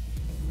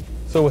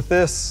 So with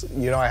this,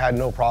 you know, I had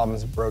no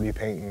problems with Brody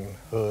painting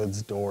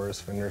hoods,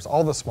 doors, fenders,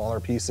 all the smaller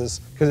pieces,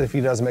 because if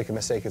he does make a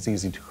mistake, it's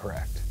easy to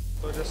correct.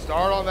 So just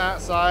start on that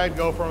side,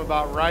 go from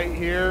about right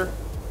here,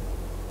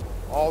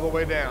 all the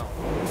way down.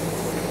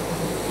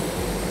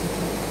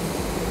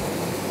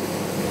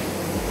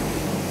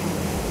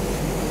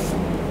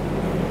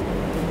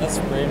 That's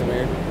spraying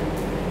weird.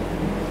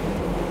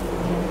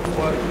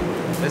 What?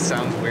 This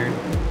sounds weird.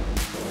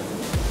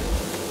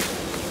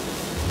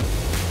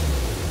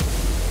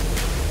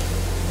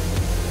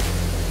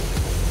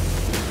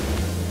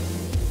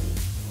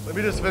 Let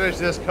me just finish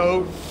this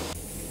coat.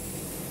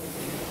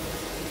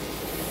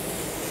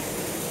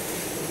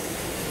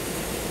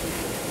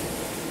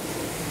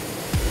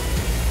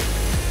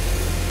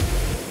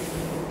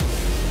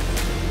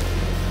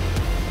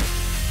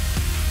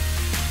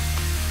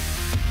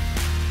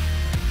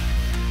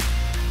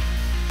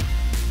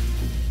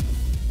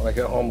 When I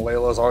get home,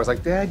 Layla's always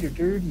like, "Dad, you're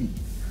dirty."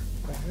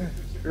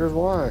 Here's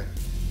why.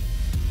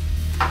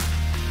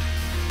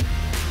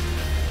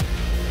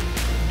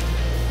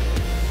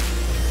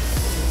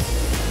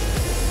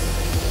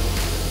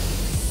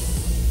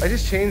 I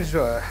just changed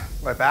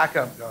my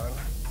backup gun.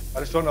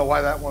 I just don't know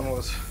why that one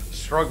was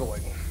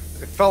struggling.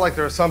 It felt like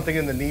there was something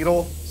in the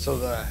needle, so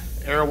the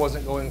air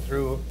wasn't going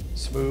through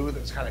smooth.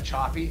 It was kind of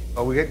choppy.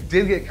 But we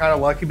did get kind of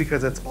lucky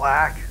because it's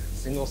black,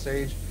 single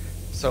stage.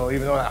 So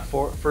even though that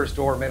first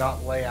door may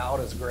not lay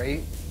out as great,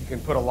 you can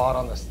put a lot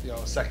on the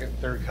second,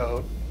 third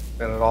coat,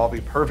 and it'll all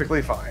be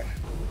perfectly fine.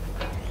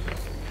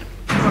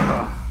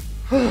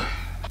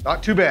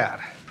 Not too bad.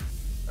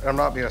 I'm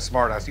not being a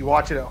smartass. You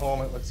watch it at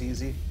home, it looks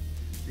easy.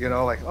 You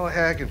know, like, oh,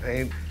 hey, I can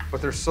paint,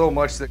 but there's so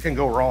much that can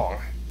go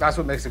wrong. That's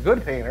what makes a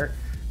good painter,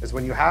 is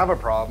when you have a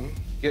problem,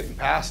 getting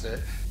past it,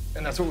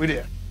 and that's what we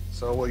did.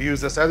 So we'll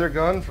use this other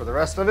gun for the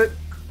rest of it,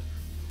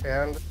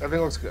 and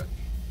everything looks good.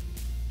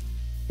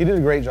 He did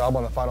a great job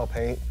on the final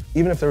paint.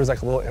 Even if there was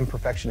like a little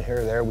imperfection here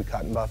or there, we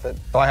cut and buff it.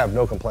 So I have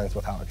no complaints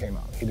with how it came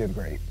out. He did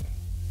great.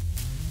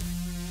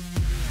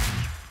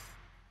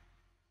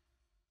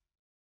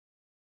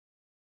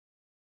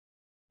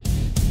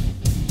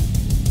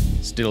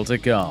 Still to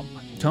come,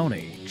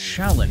 Tony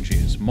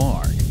challenges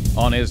Mark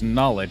on his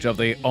knowledge of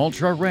the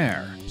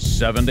ultra-rare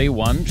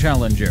 71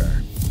 Challenger.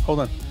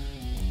 Hold on.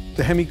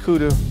 The Hemi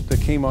Cuda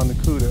that came on the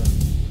Cuda.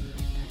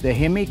 The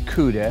Hemi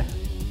Cuda,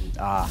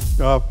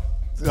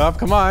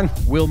 Come on.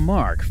 Will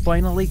Mark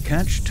finally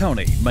catch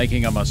Tony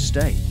making a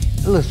mistake?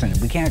 listen,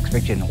 we can't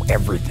expect you to know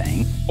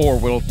everything. Or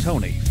will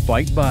Tony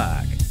fight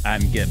back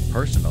and get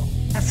personal?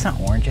 That's not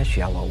orange, that's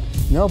yellow.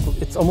 No, but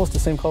it's almost the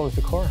same color as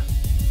the car.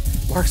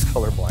 Mark's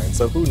colorblind,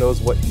 so who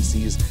knows what he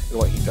sees and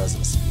what he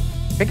doesn't see.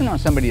 Picking on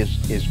somebody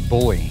is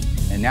bullying,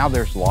 and now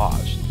there's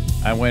laws.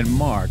 And when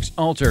Mark's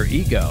alter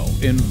ego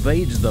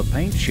invades the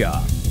paint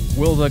shop,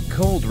 will the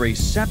cold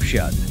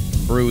reception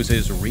bruise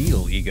his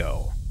real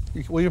ego?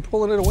 Well, you're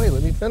pulling it away.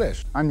 Let me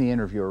finish. I'm the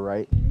interviewer,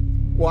 right?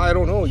 Well, I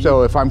don't know.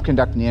 So if I'm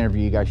conducting the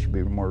interview, you guys should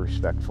be more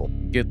respectful.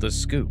 Get the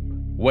scoop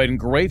when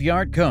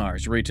Graveyard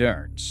Carz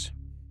returns.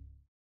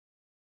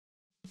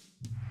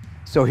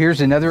 So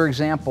here's another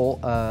example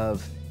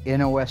of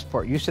NOS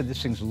part. You said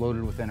this thing's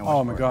loaded with NOS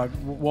Oh my part.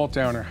 God, Walt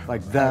Downer.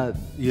 Like the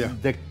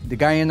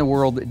guy in the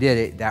world that did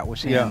it, that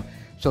was him. Yeah.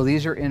 So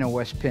these are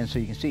NOS pins. So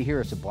you can see here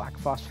it's a black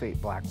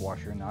phosphate black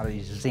washer, not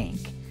a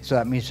zinc. So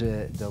that means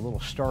the little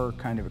star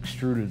kind of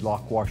extruded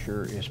lock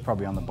washer is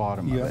probably on the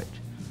bottom of it.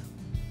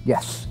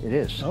 Yes, it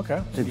is.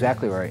 Okay. That's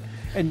exactly right.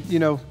 And you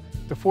know,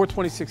 the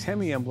 426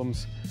 Hemi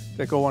emblems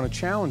that go on a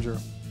Challenger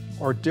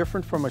are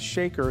different from a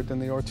shaker than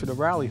they are to the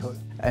rally hood.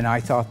 And I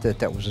thought that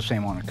that was the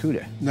same on a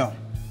CUDA. No.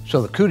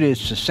 So the CUDA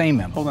is the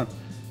same emblem. Hold on.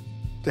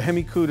 The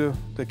Hemi Cuda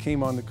that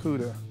came on the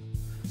Cuda.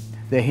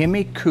 The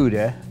Hemi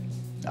CUDA,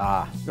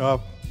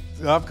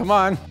 Come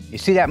on. you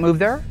see that move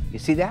there? You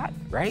see that,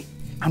 right?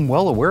 I'm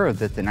well aware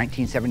that the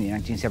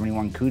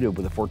 1970-1971 Cuda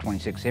with a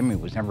 426 Hemi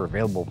was never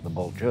available with the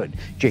bulge hood,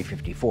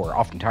 J54.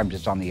 Oftentimes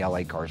it's on the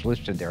LA cars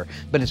listed there,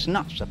 but it's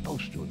not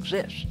supposed to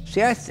exist.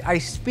 See, I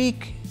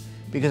speak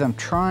because I'm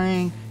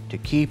trying to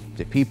keep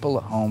the people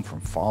at home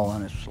from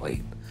falling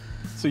asleep.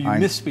 So you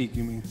misspeak,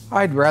 you mean?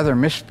 I'd rather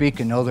misspeak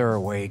and know they're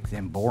awake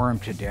than bore them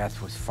to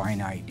death with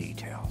finite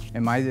details.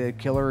 Am I the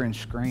killer in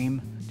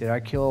Scream? Did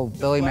I kill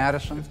Billy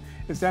Madison?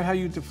 Is that how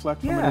you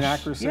deflect from an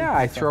inaccuracy? Yeah,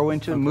 I throw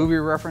into movie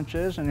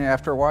references, and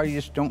after a while,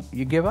 you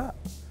give up.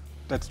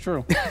 That's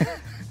true.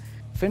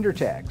 Fender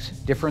tags,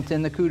 different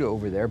than the Cuda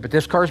over there, but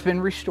this car's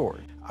been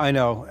restored. I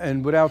know,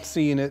 and without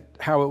seeing it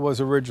how it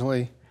was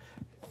originally,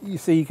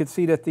 you could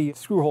see that the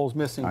screw hole's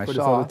missing for this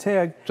other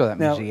tag. So that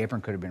means the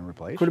apron could have been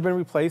replaced? Could have been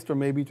replaced, or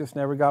maybe just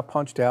never got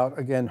punched out.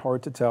 Again,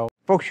 hard to tell.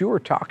 Folks, you were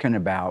talking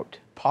about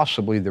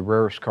possibly the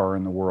rarest car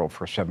in the world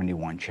for a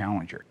 71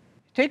 Challenger.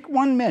 Take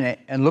 1 minute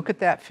and look at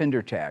that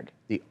fender tag.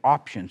 The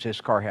options this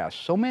car has,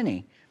 so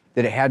many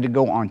that it had to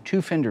go on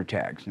 2 fender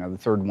tags. Now the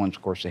third one's,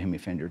 of course, the Hemi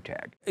fender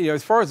tag. You know,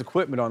 as far as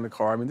equipment on the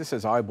car, I mean, this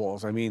has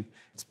eyeballs. I mean,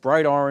 it's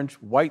bright orange,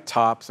 white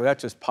top, so that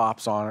just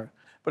pops on it.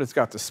 But it's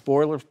got the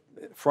spoiler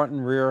front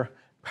and rear,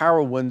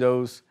 power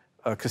windows,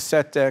 a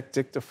cassette deck,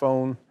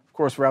 dictaphone. Of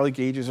course, rally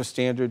gauges are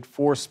standard,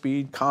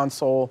 4-speed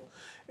console.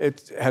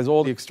 It has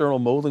all the external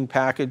molding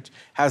package,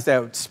 has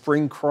that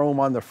spring chrome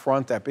on the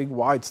front, that big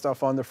wide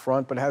stuff on the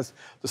front, but it has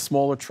the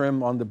smaller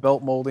trim on the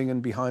belt molding and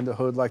behind the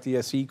hood like the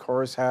SE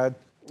cars had.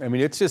 I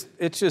mean, it's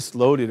just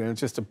loaded, and it's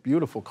just a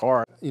beautiful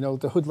car. You know,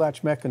 the hood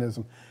latch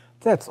mechanism,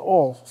 that's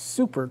all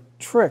super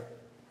trick.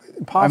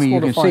 Impossible I mean, you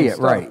to can find see it,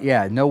 stuff. right?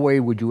 Yeah, no way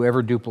would you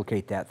ever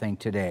duplicate that thing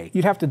today.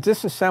 You'd have to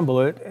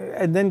disassemble it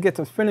and then get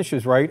the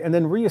finishes right and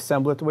then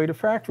reassemble it the way the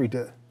factory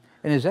did.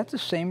 And is that the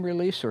same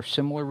release or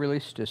similar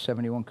release to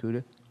 71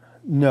 Cuda?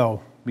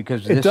 No.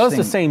 Because it does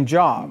the same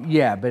job.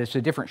 Yeah, but it's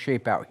a different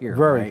shape out here,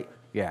 Very. right?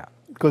 Yeah.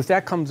 Because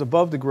that comes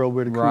above the grill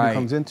where the Cuda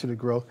comes into the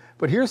grill.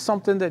 But here's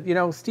something that, you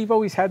know, Steve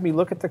always had me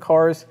look at the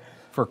cars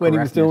when he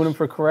was doing them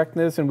for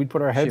correctness, and we'd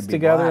put our heads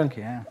together.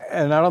 Black,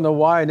 and I don't know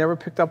why I never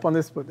picked up on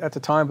this at the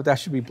time, but that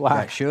should be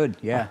black. That should,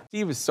 yeah.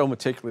 Steve was so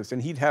meticulous,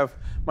 and he'd have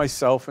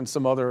myself and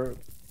some other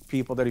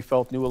people that he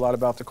felt knew a lot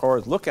about the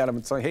cars look at him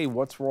and say, hey,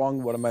 what's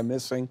wrong? What am I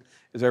missing?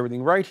 Is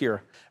everything right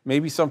here?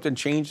 Maybe something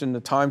changed in the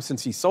time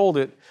since he sold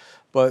it,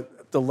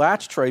 but the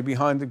latch tray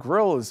behind the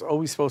grill is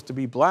always supposed to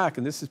be black,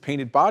 and this is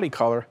painted body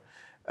color.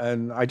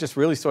 And I just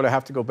really sort of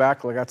have to go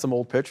back, I got some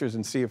old pictures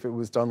and see if it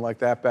was done like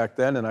that back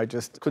then, and I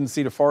just couldn't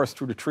see the forest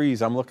through the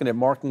trees. I'm looking at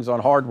markings on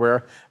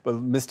hardware, but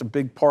missed a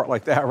big part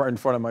like that right in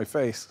front of my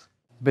face.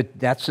 But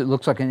it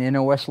looks like an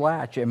NOS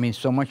latch. I mean,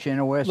 so much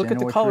NOS. Look at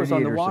the colors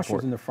on the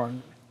washers in the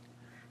front.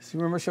 See,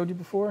 remember I showed you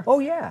before? Oh,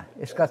 yeah.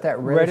 It's got that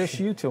reddish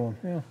hue to them,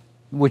 yeah.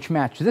 Which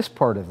match this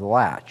part of the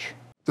latch.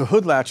 The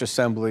hood latch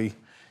assembly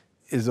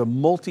is a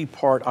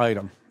multi-part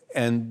item,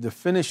 and the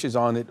finishes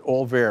on it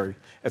all vary.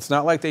 It's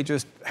not like they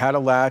just had a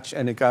latch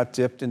and it got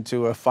dipped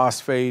into a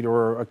phosphate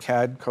or a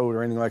CAD coat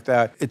or anything like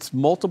that. It's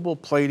multiple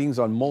platings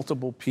on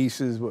multiple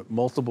pieces with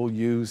multiple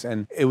U's,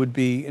 and it would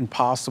be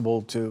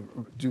impossible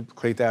to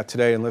duplicate that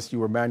today unless you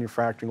were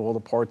manufacturing all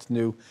the parts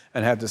new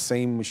and had the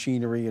same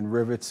machinery and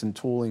rivets and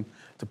tooling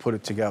to put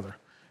it together.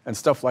 And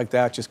stuff like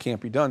that just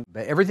can't be done.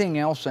 But everything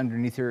else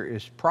underneath here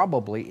is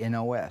probably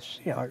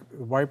NOS. Yeah, like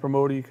the wiper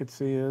motor you could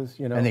see is,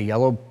 you know. And the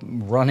yellow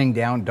running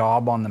down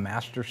daub on the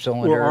master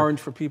cylinder. Or orange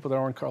for people that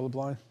aren't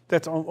colorblind.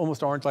 That's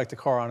almost orange like the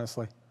car,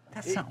 honestly.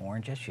 That's not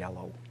orange, that's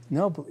yellow.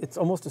 No, but it's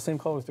almost the same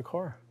color as the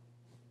car.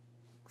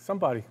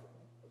 Somebody,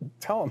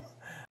 tell them.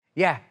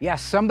 Yeah,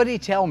 somebody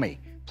tell me.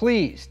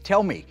 Please,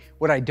 tell me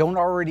what I don't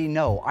already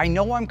know. I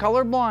know I'm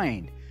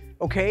colorblind,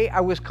 okay?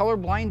 I was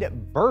colorblind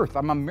at birth.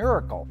 I'm a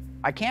miracle.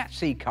 I can't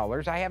see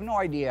colors. I have no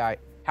idea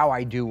how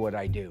I do what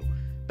I do.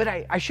 But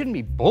I shouldn't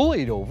be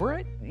bullied over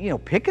it, you know,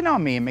 picking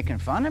on me and making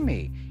fun of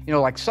me. You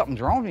know, like something's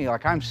wrong with me,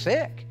 like I'm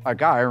sick.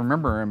 Like, I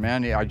remember him,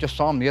 man, I just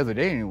saw him the other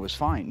day and he was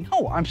fine.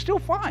 No, I'm still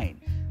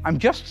fine. I'm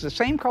just the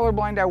same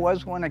colorblind I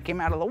was when I came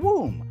out of the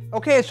womb.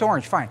 Okay, it's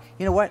orange, fine.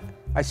 You know what?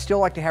 I'd still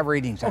like to have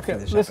ratings after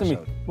this listen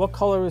episode. to me. What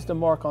color is the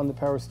mark on the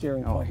power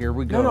steering Oh, pump? here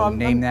we go.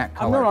 Name that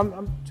color.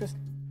 I'm just,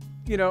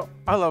 you know,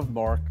 I love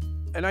Mark.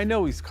 And I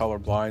know he's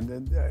colorblind,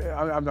 and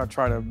I'm not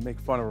trying to make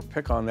fun or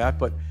pick on that,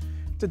 but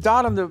the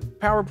dot on the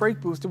power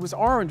brake booster was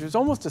orange. It was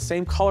almost the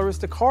same color as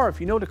the car.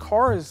 If you know the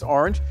car is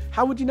orange,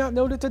 how would you not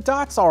know that the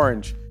dot's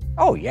orange?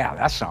 Oh yeah,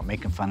 that's not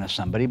making fun of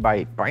somebody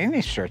by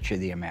any stretch of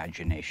the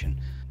imagination.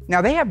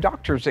 Now they have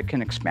doctors that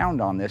can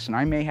expound on this, and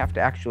I may have to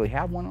actually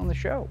have one on the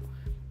show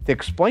to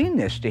explain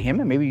this to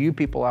him, and maybe you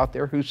people out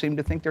there who seem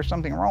to think there's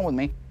something wrong with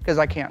me because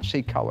I can't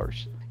see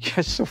colors.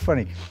 It's so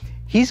funny.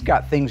 He's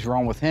got things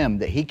wrong with him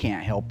that he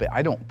can't help it.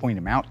 I don't point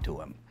them out to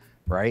him,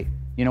 right?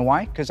 You know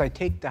why? Because I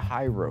take the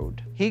high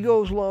road. He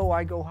goes low,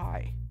 I go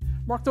high.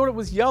 Mark thought it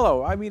was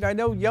yellow. I mean, I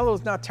know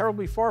yellow's not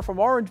terribly far from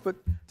orange, but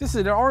this is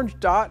an orange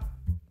dot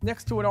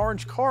next to an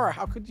orange car.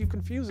 How could you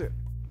confuse it?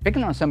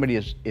 Picking on somebody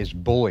is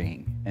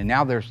bullying, and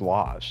now there's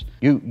laws.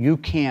 You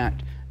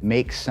can't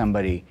make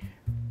somebody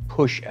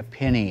push a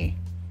penny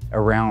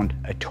around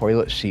a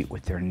toilet seat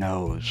with their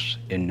nose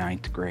in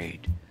 9th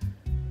grade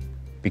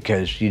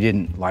because you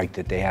didn't like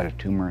that they had a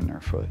tumor in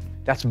their foot.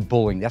 That's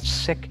bullying, that's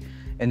sick,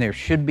 and there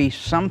should be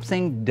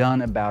something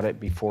done about it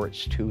before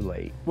it's too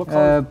late. What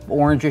color?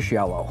 Orangish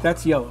yellow.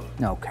 That's yellow.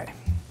 Okay.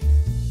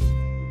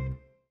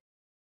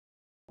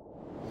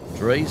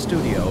 Trey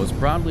Studios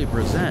proudly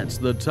presents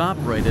the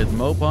top-rated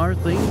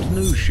Mopar-themed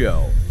news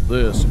show.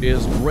 This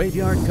is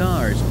Graveyard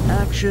Carz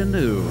Action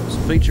News,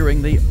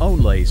 featuring the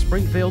only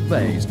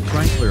Springfield-based,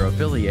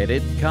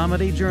 Chrysler-affiliated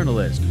comedy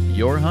journalist.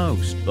 Your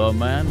host, the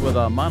man with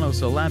a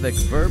monosyllabic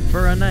verb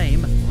for a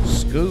name,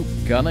 Scoop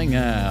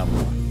Cunningham.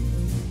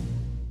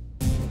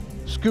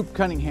 Scoop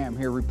Cunningham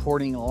here,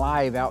 reporting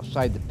live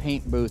outside the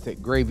paint booth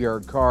at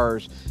Graveyard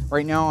Carz.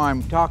 Right now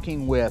I'm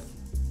talking with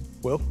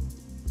Will?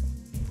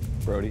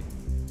 Brody.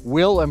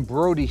 Will and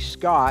Brody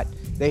Scott.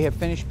 They have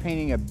finished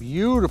painting a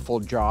beautiful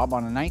job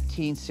on a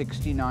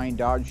 1969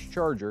 Dodge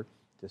Charger.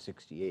 The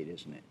 68,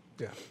 isn't it?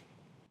 Yeah.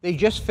 They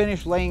just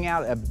finished laying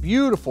out a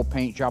beautiful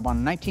paint job on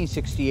a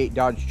 1968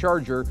 Dodge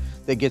Charger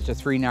that gets a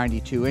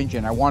 392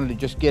 engine. I wanted to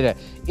just get a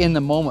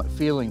in-the-moment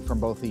feeling from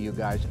both of you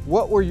guys.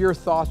 What were your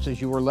thoughts as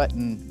you were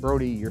letting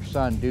Brody, your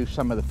son, do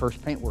some of the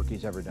first paint work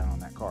he's ever done on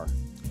that car?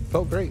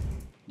 Felt great.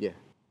 Yeah.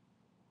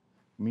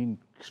 I mean,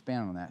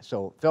 expand on that.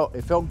 So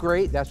it felt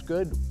great, that's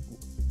good.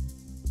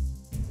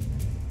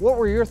 What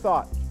were your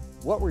thoughts?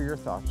 What were your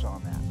thoughts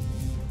on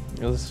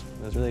that? It was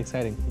really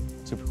exciting,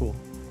 super cool.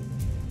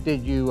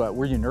 Did you,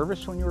 were you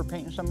nervous when you were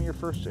painting some of your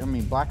first, I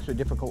mean, black's a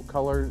difficult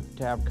color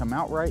to have come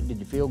out right. Did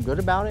you feel good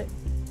about it?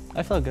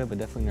 I felt good, but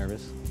definitely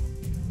nervous.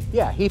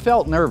 Yeah, he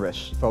felt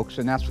nervous, folks,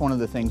 and that's one of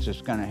the things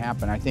that's gonna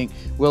happen. I think,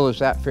 Will, is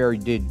that fair?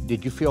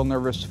 Did you feel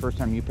nervous the first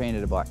time you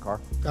painted a black car?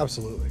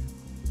 Absolutely.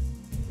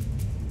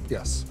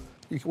 Yes.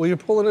 Well, you're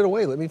pulling it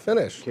away. Let me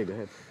finish. Okay, go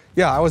ahead.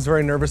 Yeah, I was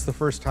very nervous the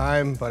first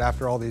time, but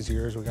after all these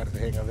years, we got the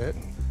hang of it.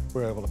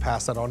 We're able to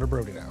pass that on to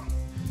Brody now.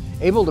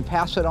 Able to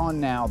pass it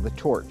on now, the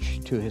torch,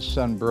 to his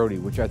son Brody,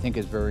 which I think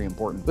is very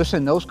important.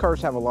 Listen, those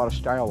cars have a lot of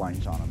style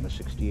lines on them, the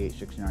 68,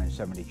 69, and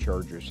 70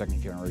 Chargers, second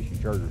generation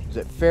Chargers. Is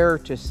it fair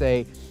to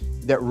say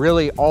that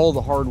really all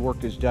the hard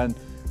work is done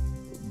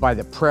by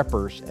the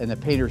preppers and the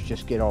painters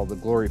just get all the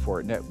glory for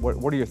it?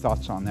 What are your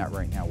thoughts on that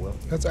right now, Will?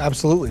 That's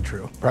absolutely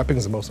true. Prepping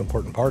is the most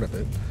important part of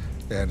it.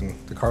 And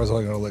the car's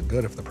only gonna look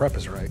good if the prep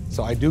is right.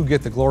 So I do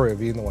get the glory of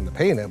being the one to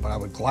paint it, but I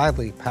would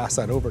gladly pass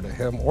that over to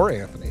him or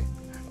Anthony.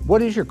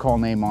 What is your call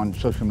name on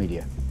social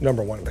media?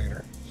 #1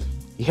 painter.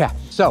 Yeah,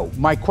 so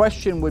my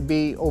question would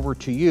be over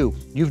to you.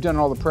 You've done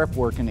all the prep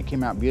work and it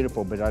came out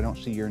beautiful, but I don't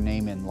see your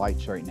name in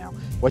lights right now.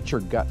 What's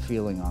your gut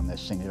feeling on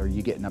this thing? Are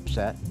you getting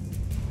upset?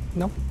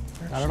 No,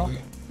 not at all.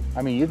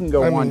 I mean, you can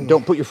go on,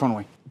 don't put your phone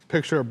away.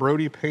 Picture of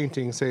Brody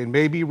painting saying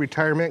maybe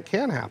retirement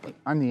can happen.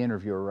 I'm the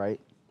interviewer, right?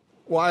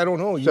 Well, I don't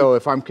know. So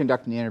if I'm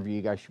conducting the interview,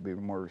 you guys should be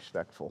more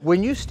respectful.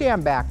 When you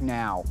stand back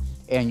now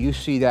and you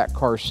see that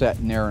car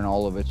sitting there in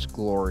all of its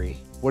glory,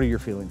 what are your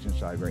feelings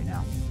inside right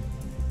now?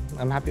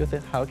 I'm happy with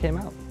it, how it came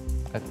out.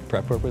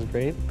 Prep work was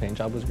great, paint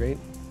job was great.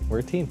 We're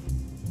a team.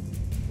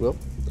 Will?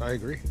 I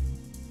agree.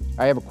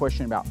 I have a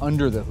question about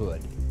under the hood.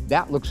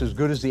 That looks as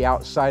good as the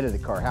outside of the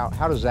car.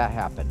 How does that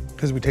happen?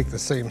 Because we take the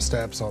same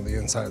steps on the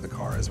inside of the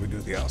car as we do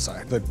the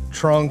outside. The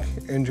trunk,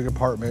 engine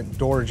compartment,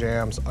 door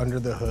jams,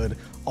 under the hood,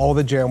 all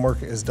the jam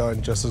work is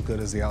done just as good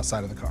as the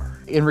outside of the car.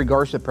 In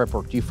regards to prep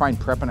work, do you find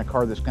prepping a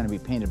car that's going to be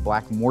painted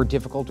black more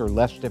difficult or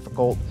less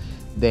difficult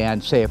than,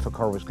 say, if a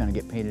car was going to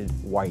get painted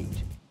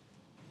white?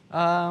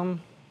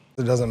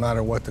 It doesn't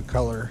matter what the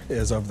color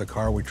is of the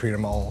car, we treat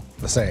them all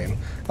the same.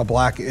 A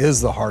black is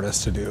the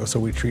hardest to do, so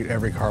we treat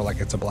every car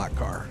like it's a black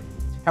car.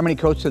 How many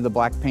coats of the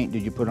black paint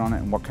did you put on it,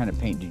 and what kind of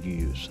paint did you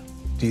use?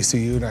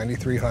 DCU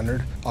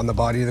 9300. On the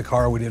body of the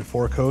car, we did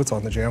 4 coats.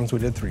 On the jams, we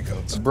did 3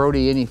 coats.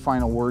 Brody, any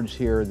final words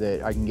here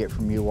that I can get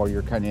from you while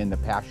you're kind of in the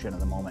passion of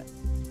the moment?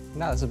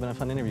 No, this has been a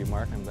fun interview,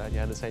 Mark. I'm glad you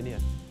had this idea.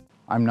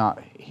 I'm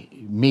not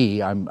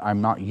me, I'm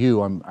not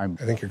you, I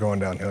think you're going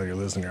downhill, you're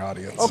losing your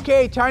audience.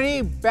 Okay,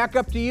 Tiny, back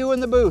up to you in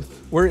the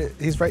booth.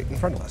 He's right in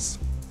front of us.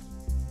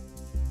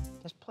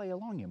 Just play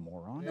along, you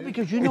moron.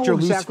 Because you know Get your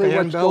loose exactly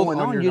fan what's belt going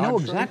on on. your You know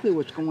Dodge exactly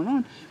what's going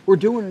on. We're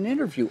doing an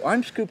interview.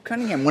 I'm Scoop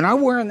Cunningham. When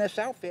I'm wearing this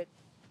outfit,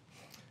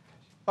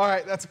 All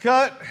right, that's a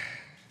cut.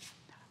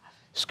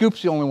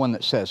 Scoop's the only one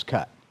that says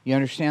cut. You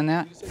understand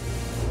that?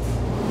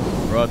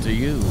 Brought to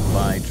you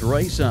by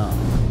Trey Sound.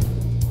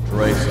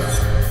 Trey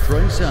Sound.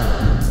 Trey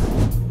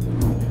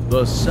Sound.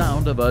 The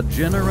sound of a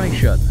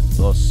generation.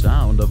 The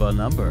sound of a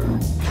number.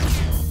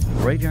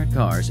 Graveyard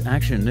Carz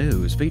Action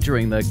News,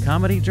 featuring the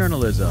comedy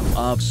journalism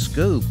of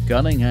Scoop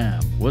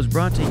Cunningham, was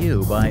brought to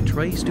you by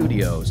Trey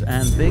Studios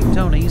and Big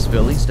Tony's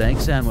Philly Steak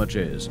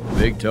Sandwiches.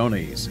 Big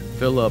Tony's,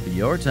 fill up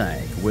your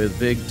tank with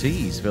Big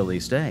T's Philly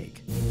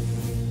Steak.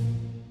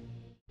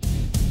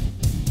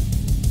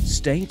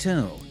 Stay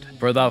tuned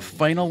for the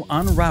final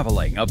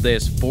unraveling of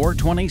this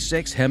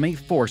 426 Hemi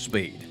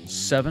 4-speed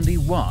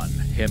 71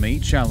 Hemi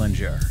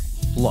Challenger.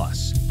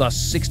 Plus, the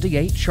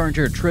 68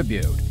 Charger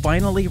Tribute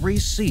finally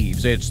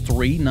receives its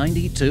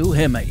 392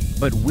 Hemi.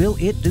 But will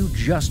it do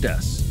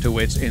justice to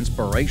its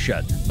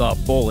inspiration, the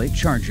Bullet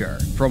Charger,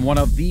 from one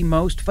of the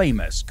most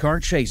famous car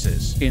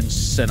chases in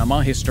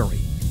cinema history.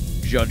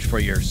 Judge for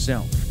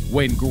yourself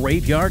when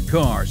Graveyard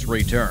Carz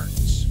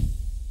returns.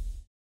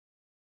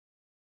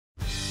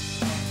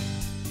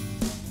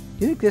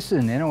 You think this is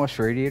an NOS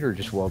radiator or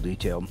just well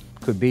detailed?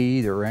 Could be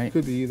either, right?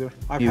 Could be either.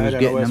 I've He was had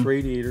getting NOS them.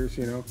 radiators,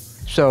 you know.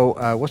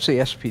 So what's the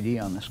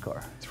SPD on this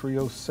car?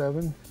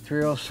 307.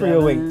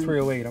 307.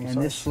 308, I'm and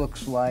sorry. this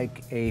looks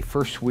like a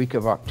first week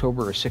of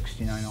October, a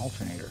 69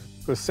 alternator.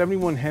 Because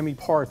 71 Hemi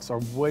parts are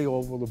way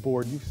over the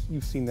board.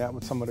 You've seen that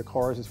with some of the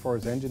cars as far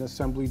as engine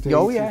assembly dates.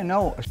 Oh yeah,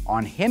 no.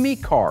 On Hemi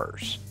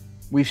cars,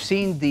 we've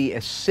seen the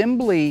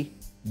assembly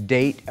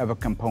date of a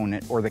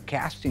component or the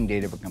casting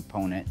date of a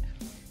component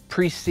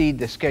precede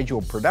the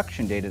scheduled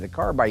production date of the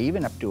car by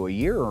even up to a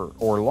year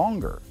or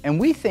longer. And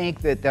we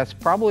think that that's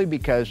probably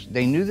because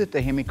they knew that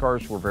the Hemi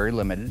cars were very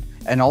limited.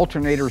 An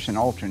alternator is an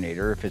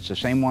alternator. If it's the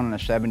same one in a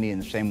 70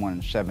 and the same one in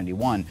a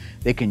 71,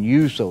 they can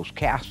use those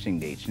casting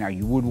dates. Now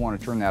you would want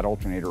to turn that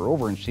alternator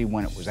over and see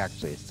when it was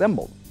actually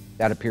assembled.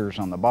 That appears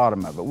on the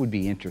bottom of it. Would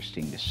be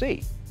interesting to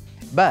see.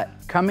 But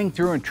coming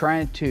through and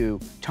trying to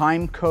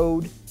time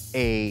code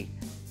a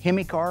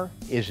Hemi car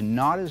is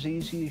not as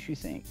easy as you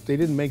think. They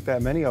didn't make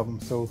that many of them,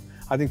 so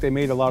I think they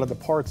made a lot of the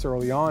parts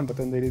early on, but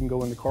then they didn't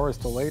go in the cars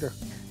till later.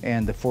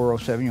 And the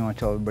 407, you want to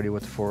tell everybody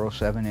what the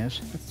 407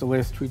 is? It's the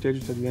last 3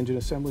 digits of the engine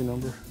assembly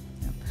number.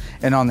 Yeah.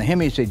 And on the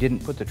Hemis, they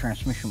didn't put the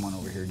transmission one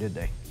over here, did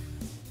they?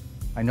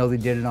 I know they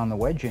did it on the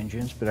wedge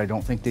engines, but I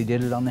don't think they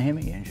did it on the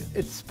Hemi engine.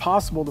 It's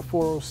possible the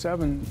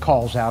 407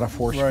 Calls out a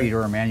 4-speed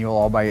or a manual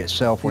all by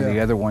itself, where the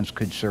Yeah. other ones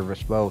could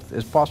service both.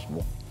 It's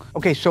possible.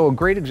 Okay, so a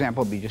great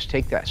example would be just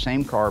take that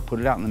same car, put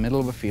it out in the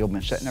middle of a field,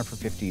 been sitting there for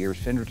 50 years,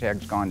 fender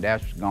tag's gone,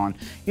 dash is gone.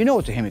 You know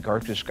it's a Hemi car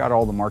because it's got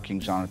all the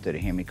markings on it that a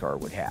Hemi car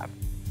would have.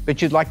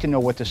 But you'd like to know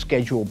what the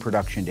scheduled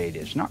production date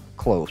is. Not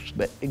close,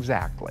 but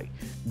exactly.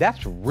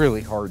 That's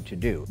really hard to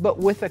do. But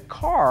with a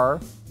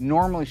car,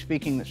 normally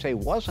speaking, that say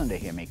wasn't a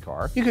Hemi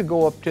car, you could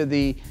go up to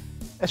the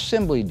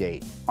assembly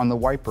date on the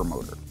wiper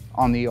motor,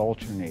 on the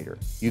alternator.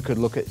 You could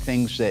look at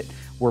things that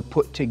were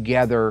put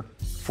together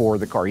for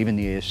the car. Even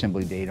the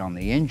assembly date on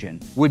the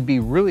engine would be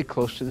really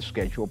close to the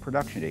scheduled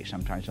production date,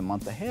 sometimes a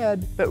month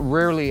ahead, but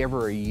rarely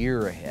ever a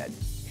year ahead.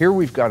 Here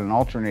we've got an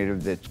alternator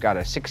that's got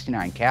a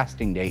 69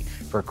 casting date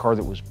for a car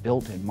that was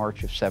built in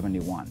March of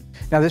 71.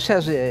 Now this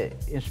has an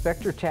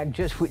inspector tag,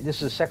 this is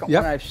the second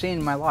Yep. one I've seen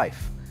in my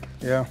life.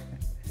 Yeah.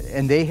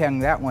 And they hung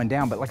that one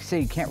down, but like I say,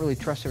 you can't really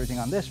trust everything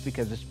on this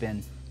because it's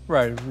been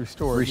Right,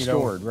 restored.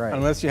 Restored, right.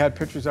 Unless you had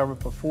pictures of it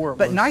before.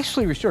 but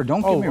nicely restored.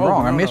 Don't get me Oh,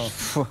 wrong. no, I no.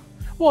 miss.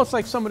 Well, it's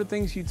like some of the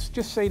things you'd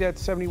just say that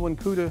 71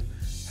 CUDA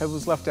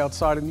was left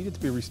outside and needed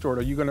to be restored.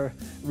 Are you going to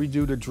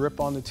redo the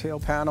drip on the tail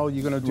panel? Are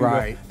you going to do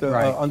Right, the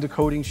right.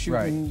 Undercoating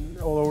shooting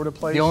all over the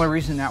place? The only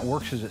reason that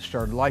works is it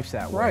started life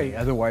that way. Right.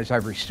 Otherwise,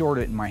 I've restored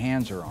it and my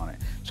hands are on it.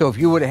 So if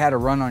you would have had a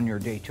run on your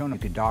Daytona,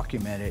 you could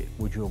document it.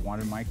 Would you have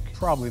wanted, Mike?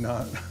 Probably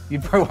not.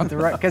 You'd probably want the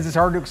right, because it's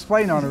hard to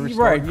explain on a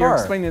restored Right, car. you're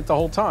explaining it the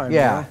whole time.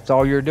 Yeah, You know? it's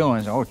all you're doing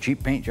is, oh,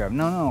 cheap paint job.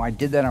 No, I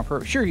did that on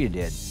purpose. Sure you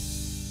did.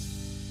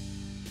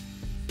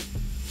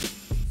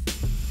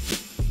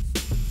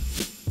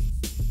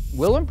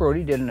 Will and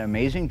Brody did an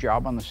amazing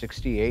job on the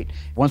 68.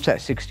 Once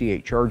that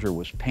 68 Charger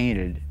was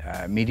painted,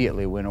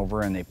 immediately went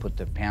over and they put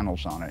the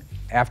panels on it.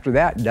 After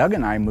that, Doug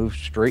and I moved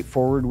straight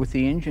forward with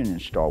the engine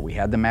install. We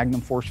had the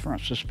Magnum Force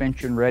front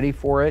suspension ready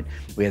for it.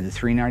 We had the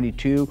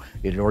 392.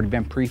 It had already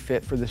been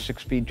pre-fit for the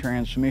 6-speed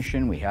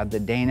transmission. We had the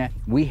Dana.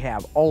 We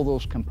have all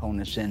those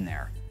components in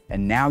there.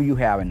 And now you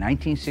have a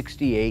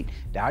 1968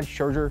 Dodge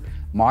Charger,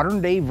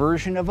 modern day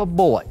version of a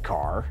Bullet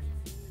car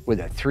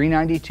with a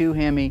 392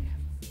 Hemi,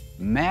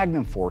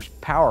 Magnum Force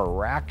power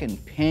rack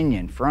and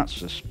pinion, front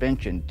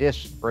suspension,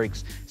 disc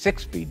brakes,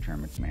 6-speed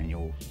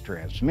manual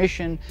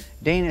transmission,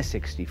 Dana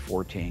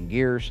 60/410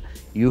 gears.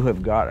 You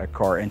have got a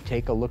car, and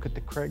take a look at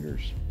the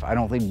Craigers. I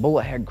don't think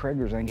Bullet had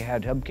Craigers, I think it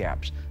had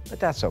hubcaps, but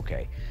that's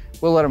okay.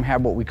 We'll let them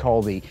have what we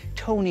call the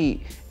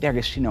Tony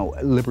D'Agostino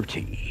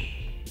Liberty.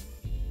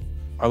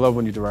 I love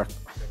when you direct.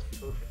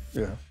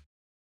 Yeah.